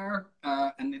somewhere,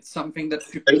 and it's something that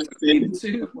people look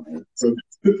into. So,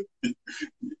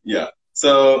 yeah.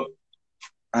 So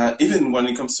even when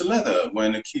it comes to leather,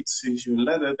 when a kid sees you in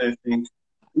leather, they think,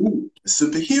 ooh, a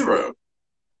superhero.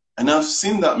 And I've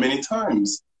seen that many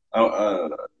times.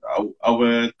 I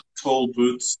wear tall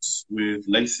boots with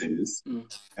laces,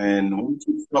 and one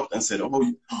kid stopped and said,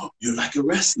 "Oh, you're like a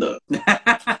wrestler."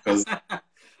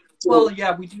 Well,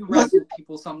 yeah, we do wrestle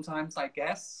people sometimes, I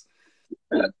guess.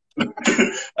 Yeah.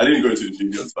 I didn't go into the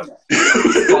details, but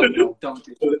no, don't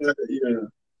do that. Yeah.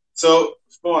 So,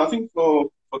 I think for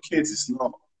kids, it's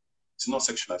not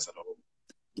sexualized at all,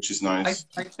 which is nice.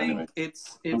 I think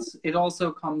it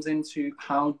also comes into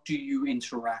how do you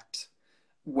interact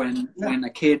when a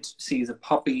kid sees a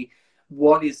puppy.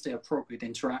 What is the appropriate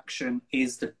interaction?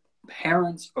 Is the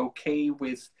parents okay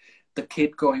with the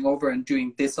kid going over and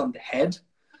doing this on the head?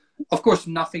 Of course,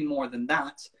 nothing more than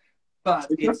that. But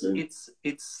it's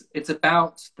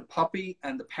about the puppy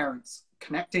and the parents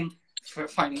connecting, for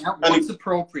finding out what's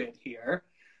appropriate here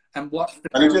and what the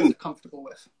parents are comfortable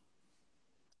with.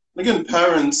 Again,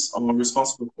 parents are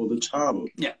responsible for the child.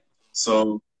 Yeah.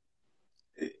 So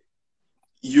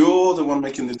you're the one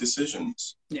making the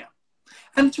decisions. Yeah.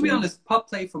 And to be honest, pup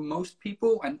play for most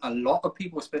people, and a lot of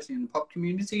people, especially in the pup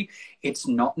community, it's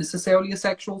not necessarily a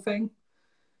sexual thing.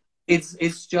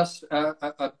 It's just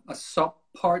a sub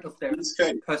part of their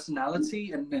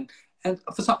personality, and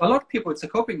for a lot of people, it's a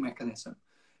coping mechanism,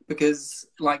 because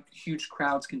like huge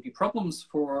crowds can be problems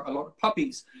for a lot of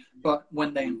puppies. But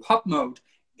when they're in pup mode,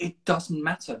 it doesn't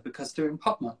matter because they're in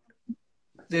pop mode.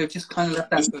 They've just kind of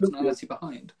left that personality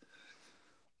behind.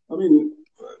 I mean,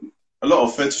 a lot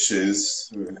of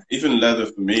fetishes, even leather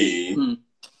for me,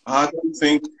 I don't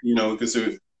think, you know, because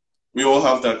we all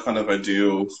have that kind of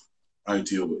ideal.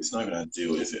 It's not even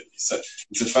ideal, is it?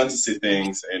 It's a fantasy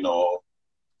thing, saying, oh,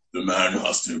 the man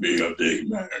has to be a big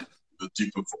man with a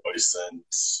deeper voice and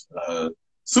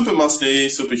super muscly,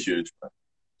 super huge,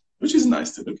 which is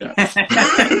nice to look at.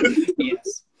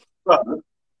 Yes. But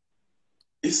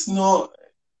it's not,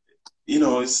 you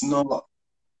know,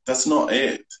 that's not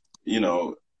it. You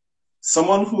know,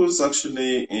 someone who's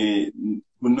actually,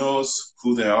 who knows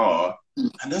who they are,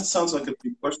 and that sounds like a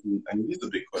big question, and it is a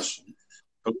big question,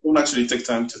 but don't actually take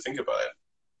time to think about it.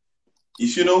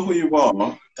 If you know who you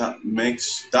are,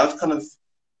 that kind of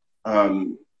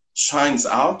shines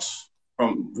out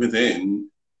from within,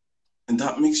 and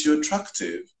that makes you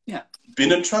attractive. Yeah.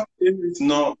 Being attractive is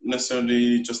not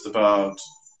necessarily just about,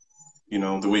 you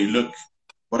know, the way you look.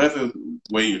 Whatever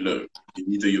way you look,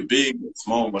 either you're big or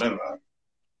small, whatever.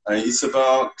 It's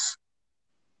about,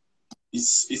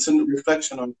 it's a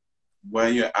reflection of where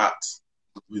you're at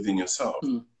within yourself.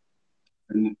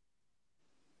 And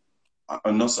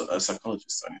I'm not a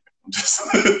psychologist or anything. I'm just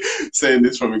saying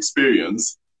this from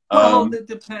experience. Well, it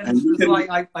depends.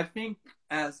 I think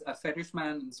as a fetish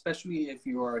man, especially if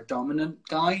you're a dominant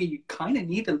guy, you kind of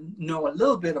need to know a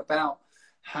little bit about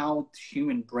how the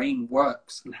human brain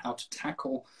works and how to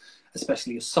tackle,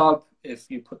 especially a sub, if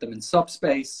you put them in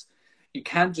subspace. You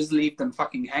can't just leave them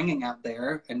fucking hanging out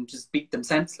there and just beat them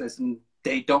senseless and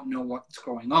they don't know what's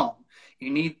going on. You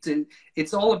need to,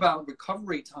 it's all about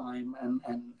recovery time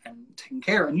and taking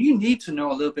care. And you need to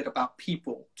know a little bit about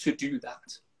people to do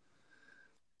that.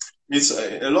 It's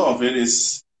a lot of it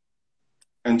is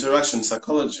interaction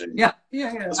psychology. Yeah,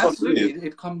 absolutely.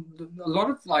 It comes a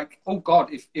lot of like, oh God,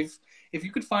 if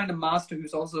you could find a master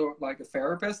who's also like a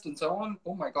therapist and so on,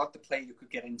 oh my God, the play you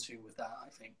could get into with that, I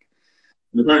think.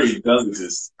 The very does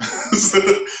exist.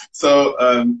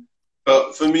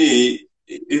 But for me,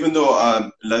 even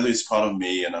though leather is part of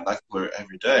me and I like to wear it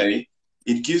every day,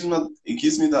 it gives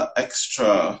me that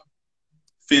extra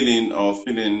feeling of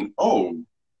oh,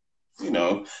 you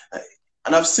know.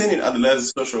 And I've seen it at the leather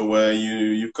social where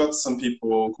you've got some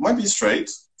people who might be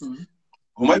straight, who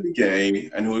might be gay,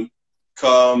 and who would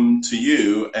come to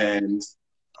you and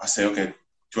I say, okay, do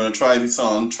you want to try this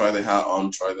on? Try the hat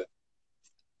on,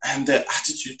 and their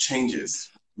attitude changes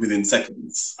within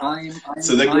seconds. I'm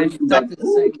exactly the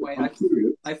same way.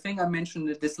 I think I mentioned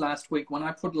it this last week. When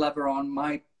I put leather on,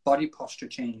 my body posture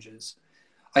changes.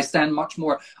 I stand much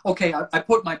more. Okay, I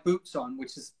put my boots on,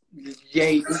 which is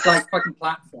yay. It's like fucking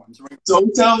platforms. Right?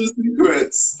 Don't tell the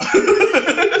secrets.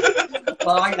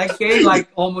 Well, I gained like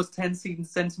almost 10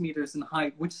 centimeters in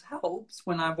height, which helps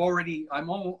when I'm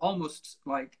almost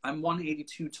like I'm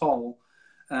 182 tall,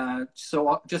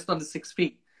 so just under 6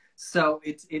 feet. So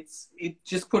it's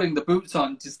just putting the boots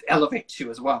on just elevates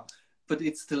you as well. But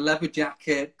it's the leather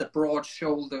jacket, the broad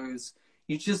shoulders.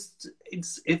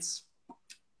 It's.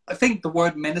 I think the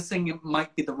word menacing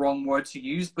might be the wrong word to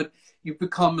use, but you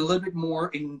become a little bit more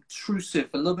intrusive,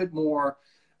 a little bit more.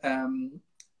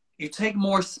 You take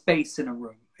more space in a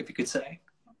room, if you could say.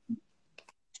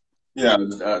 Yeah,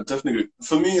 definitely.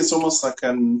 For me, it's almost like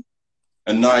a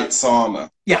night sauna.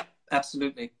 Yeah,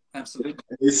 absolutely.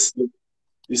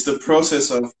 It's the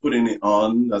process of putting it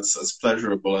on that's as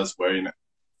pleasurable as wearing it.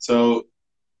 So,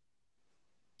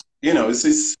 you know, it's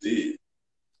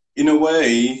in a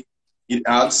way, it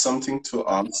adds something to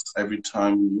us every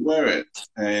time you wear it.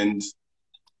 And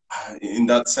in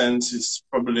that sense,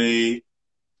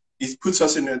 it puts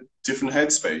us in a different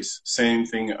headspace. Same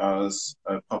thing as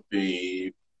a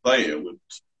puppy player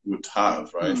would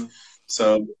have, right?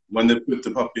 So when they put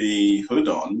the puppy hood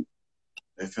on,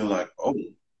 they feel like, oh,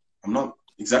 I'm not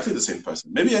exactly the same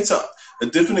person. Maybe it's a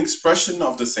different expression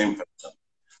of the same person.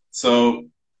 So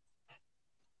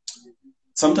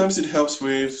sometimes it helps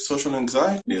with social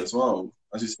anxiety as well,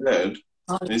 as you said.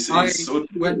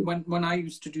 When I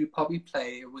used to do puppy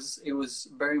play, it was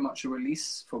very much a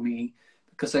release for me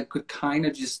because I could kind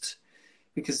of just,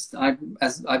 because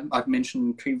as I've mentioned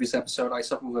in previous episode, I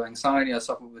suffer with anxiety, I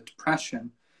suffer with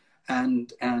depression,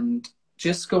 and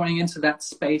just going into that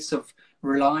space of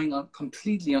relying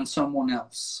completely on someone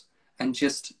else and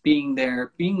just being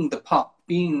there, being the pup,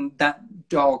 being that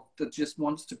dog that just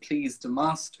wants to please the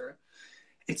master.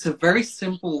 It's a very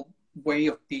simple way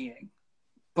of being,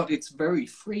 but it's very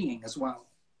freeing as well.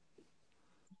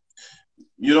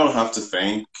 You don't have to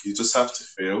think, you just have to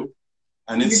feel.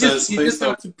 And it's you just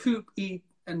have to poop, eat,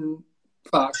 and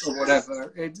fuck or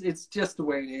whatever. It's just the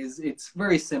way it is. It's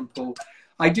very simple.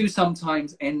 I do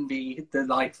sometimes envy the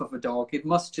life of a dog. It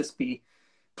must just be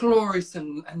glorious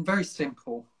and very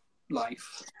simple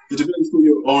life. It depends who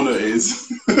your owner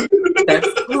is.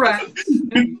 That's correct.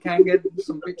 You can get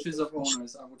some pictures of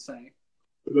owners, I would say.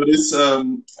 But it's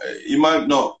you might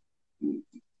not.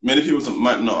 Many people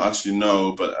might not actually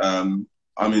know, but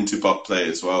I'm into pup play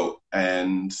as well,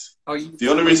 and the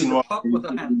only reason why pup with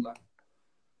a handler.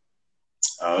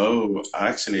 Oh,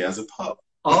 actually, as a pup.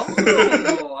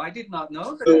 Oh, I did not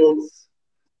know that.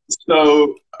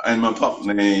 So, and my pup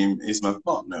name is my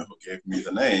partner who gave me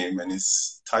the name, and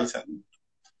it's Titan.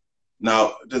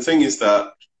 Now, the thing is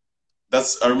that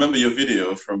I remember your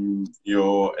video from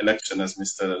your election as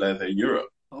Mr. Leather Europe.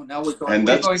 Oh, now we're going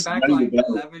back like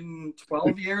 11,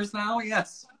 12 years now,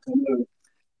 yes.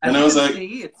 And I was like,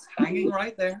 see, it's hanging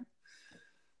right there.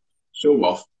 Show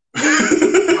off.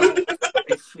 Well,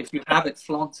 if you have it,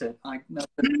 flaunt it. I know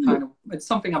it's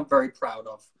something I'm very proud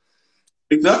of.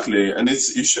 Exactly, and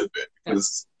you should be,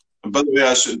 because, by the way,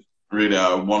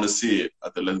 I want to see it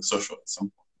at the Leather Social at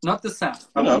some point. Not the sash.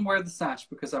 I won't wear the sash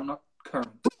because I'm not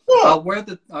current. What? I'll wear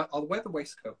the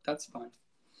waistcoat. That's fine.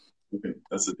 Okay,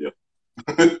 that's a deal.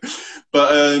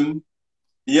 But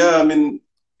yeah, I mean,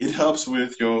 it helps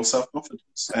with your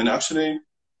self-confidence, and actually,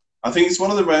 I think it's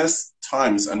one of the rarest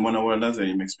times. And when I wear leather,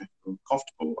 it makes me feel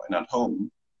comfortable and at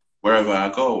home wherever I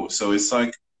go. So it's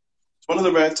like one of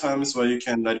the rare times where you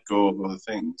can let go of other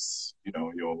things. You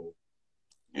know, your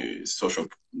social,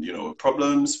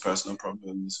 problems, personal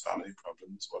problems, family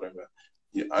problems, whatever.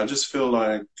 Yeah, I just feel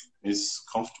like it's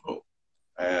comfortable.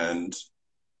 And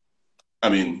I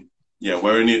mean, yeah,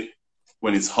 wearing it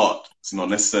when it's hot, it's not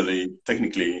necessarily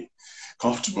technically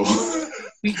comfortable.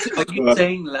 Are you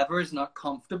saying leather is not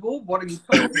comfortable? What are you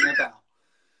talking about?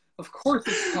 Of course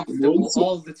it's comfortable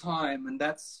all the time, and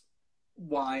that's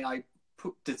why I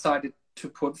decided to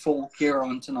put full gear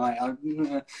on tonight.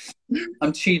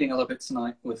 I'm cheating a little bit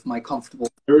tonight with my comfortable.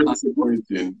 Very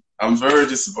disappointing. I'm very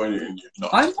disappointed in you. No.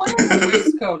 I'm wearing a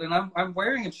waistcoat and I'm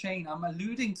wearing a chain. I'm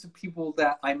alluding to people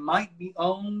that I might be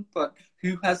owned, but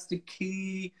who has the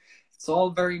key? It's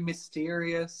all very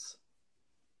mysterious.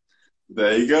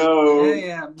 There you go.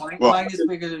 Yeah. Mine is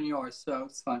bigger than yours, so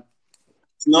it's fine.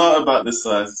 It's not about the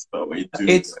size, it's about what you do.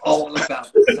 It's all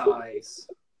about the size.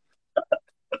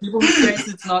 People who say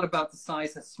it's not about the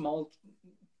size have small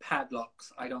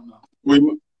padlocks. I don't know.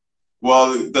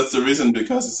 Well, that's the reason,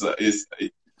 because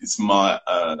it's my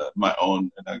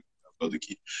own, and I've got the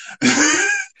key.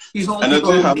 You've also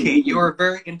got the key. You're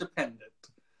very independent.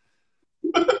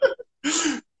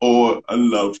 Or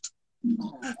unloved.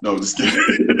 No, just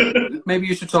kidding. Maybe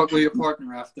you should talk with your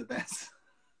partner after this.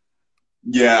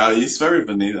 Yeah, he's very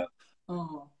vanilla.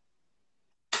 Oh.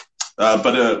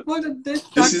 But this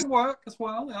can work as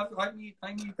well. I need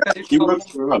fetish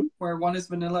couples where one is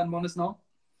vanilla and one is not.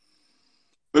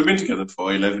 We've been together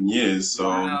for 11 years,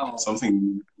 so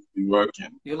something has been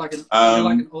working. You're like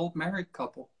an old married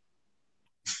couple.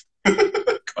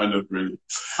 Kind of, really.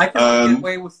 I can get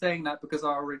away with saying that because I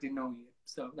already know you,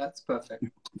 so that's perfect.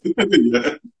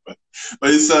 Yeah, but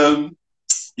it's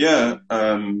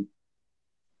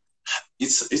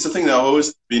it's a thing that I've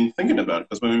always been thinking about,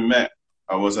 because when we met,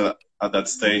 I was at that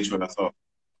stage where I thought,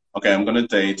 okay, I'm gonna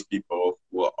date people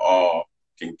who are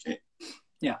kinky.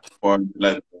 Yeah. Or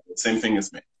like the same thing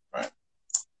as me, right?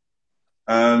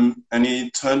 And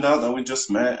it turned out that we just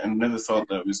met and never thought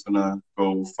that it was gonna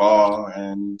go far,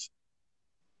 and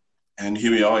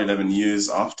here we are 11 years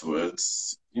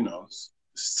afterwards.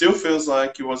 Still feels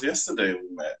like it was yesterday we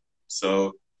met.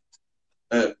 So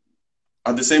at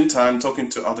the same time, talking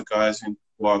to other guys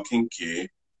who are kinky,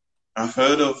 I've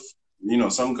heard of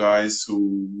some guys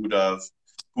who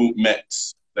met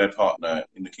their partner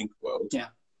in the kink world. Yeah.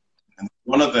 And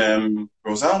one of them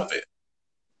grows out of it.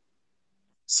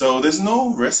 So there's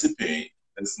no recipe.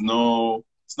 There's no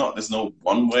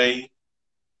one way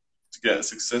to get a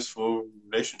successful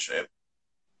relationship.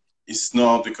 It's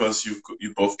not because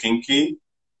you're both kinky,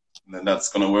 and then that's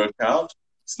gonna work out.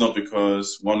 It's not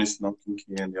because one is not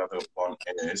kinky and the other one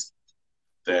is,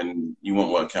 then you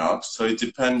won't work out. So it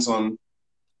depends on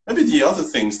maybe the other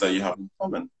things that you have in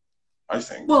common, I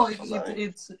think. Well,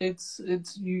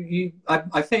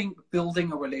 I think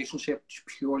building a relationship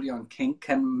purely on kink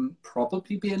can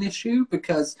probably be an issue,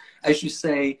 because, as you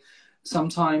say,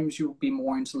 sometimes you'll be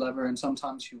more into leather and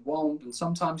sometimes you won't, and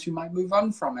sometimes you might move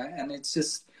on from it, and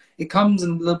it comes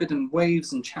in a little bit in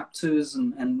waves and chapters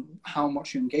and how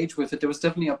much you engage with it. There was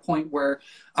definitely a point where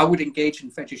I would engage in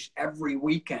fetish every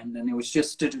weekend, and it was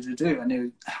just do, and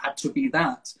it had to be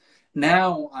that.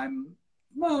 Now I'm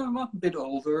well, I'm a bit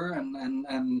older,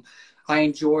 and I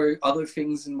enjoy other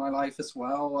things in my life as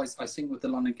well. I sing with the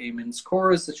London Gay Men's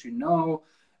Chorus, as you know.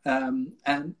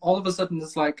 And all of a sudden,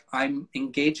 it's like I'm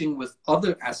engaging with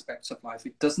other aspects of life.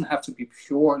 It doesn't have to be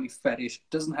purely fetish. It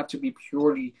doesn't have to be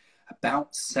purely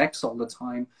about sex all the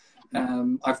time.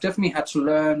 I've definitely had to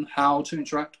learn how to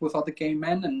interact with other gay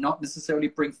men and not necessarily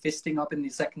bring fisting up in the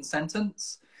second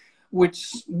sentence,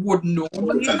 which would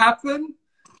normally happen.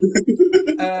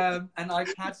 And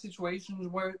I've had situations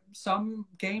where some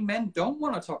gay men don't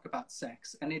want to talk about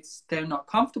sex, and they're not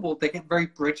comfortable. They get very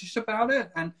British about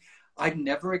it, and I'd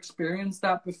never experienced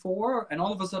that before. And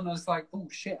all of a sudden, I was like, "Oh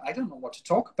shit, I don't know what to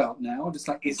talk about now." Just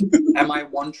like, am I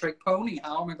one trick pony?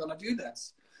 How am I going to do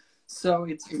this? So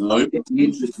it's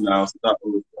interesting now. So that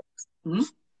always works. Hmm?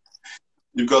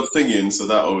 You've got singing, so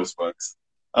that always works.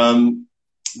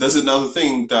 There's another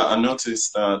thing that I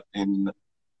noticed that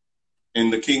in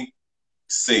the kink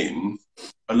scene,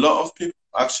 a lot of people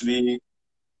actually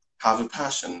have a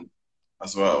passion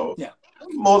as well. Yeah.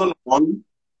 More than one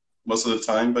most of the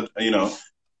time, but you know,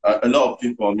 a lot of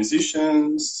people are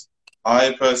musicians.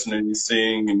 I personally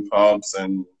sing in pubs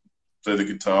and play the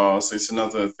guitar, so it's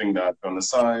another thing that I do on the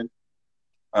side.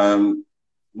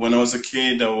 When I was a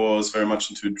kid, I was very much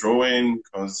into drawing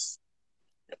because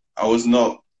I was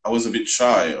a bit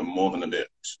shy, or more than a bit.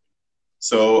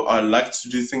 So I like to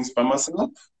do things by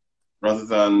myself rather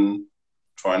than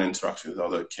try and interact with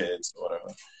other kids or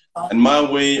whatever. And my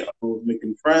way of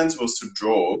making friends was to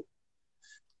draw.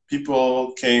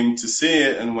 People came to see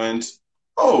it and went,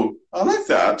 "Oh, I like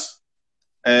that."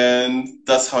 And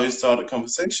that's how you start a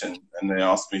conversation. And they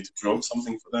asked me to draw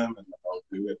something for them, and I'll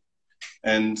do it.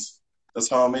 And that's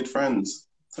how I made friends.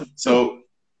 So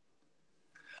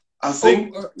I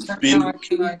think can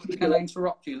I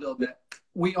interrupt you a little bit?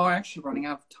 We are actually running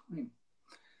out of time.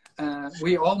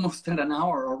 We're almost at an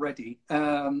hour already.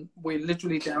 We're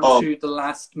literally down to the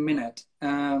last minute.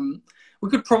 We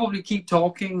could probably keep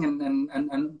talking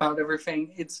and about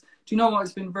everything. Do you know what?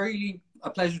 It's been really a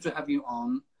pleasure to have you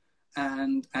on.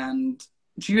 And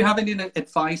do you have any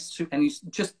advice to any?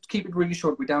 Just keep it really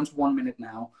short. We're down to 1 minute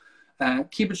now.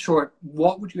 Keep it short.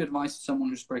 What would you advise to someone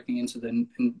who's breaking into the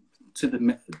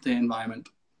environment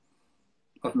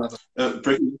of leather?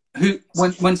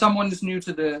 When someone is new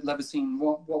to the leather scene,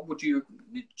 what would you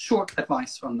short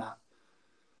advice from that?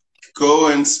 Go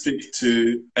and speak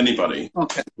to anybody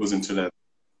who's into leather.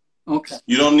 Okay.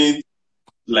 You don't need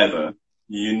leather.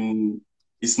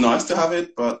 It's nice to have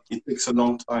it, but it takes a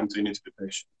long time, so you need to be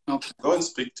patient. Okay. Go and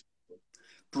speak to people.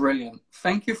 Brilliant.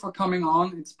 Thank you for coming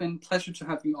on. It's been a pleasure to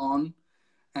have you on.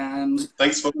 And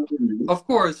thanks for having me. Of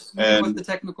course, with the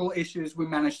technical issues, we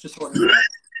managed to sort it out.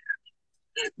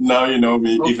 Now you know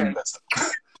me even better.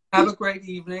 Have a great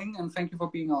evening, and thank you for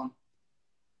being on.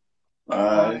 Bye.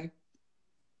 Bye.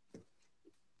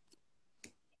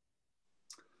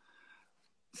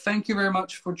 Thank you very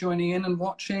much for joining in and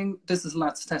watching. This is the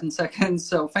last 10 seconds.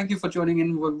 So thank you for joining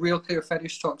in with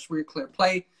RealClearFetish Talks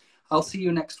RealClearPlay. I'll see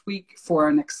you next week for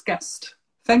our next guest.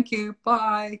 Thank you.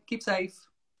 Bye. Keep safe.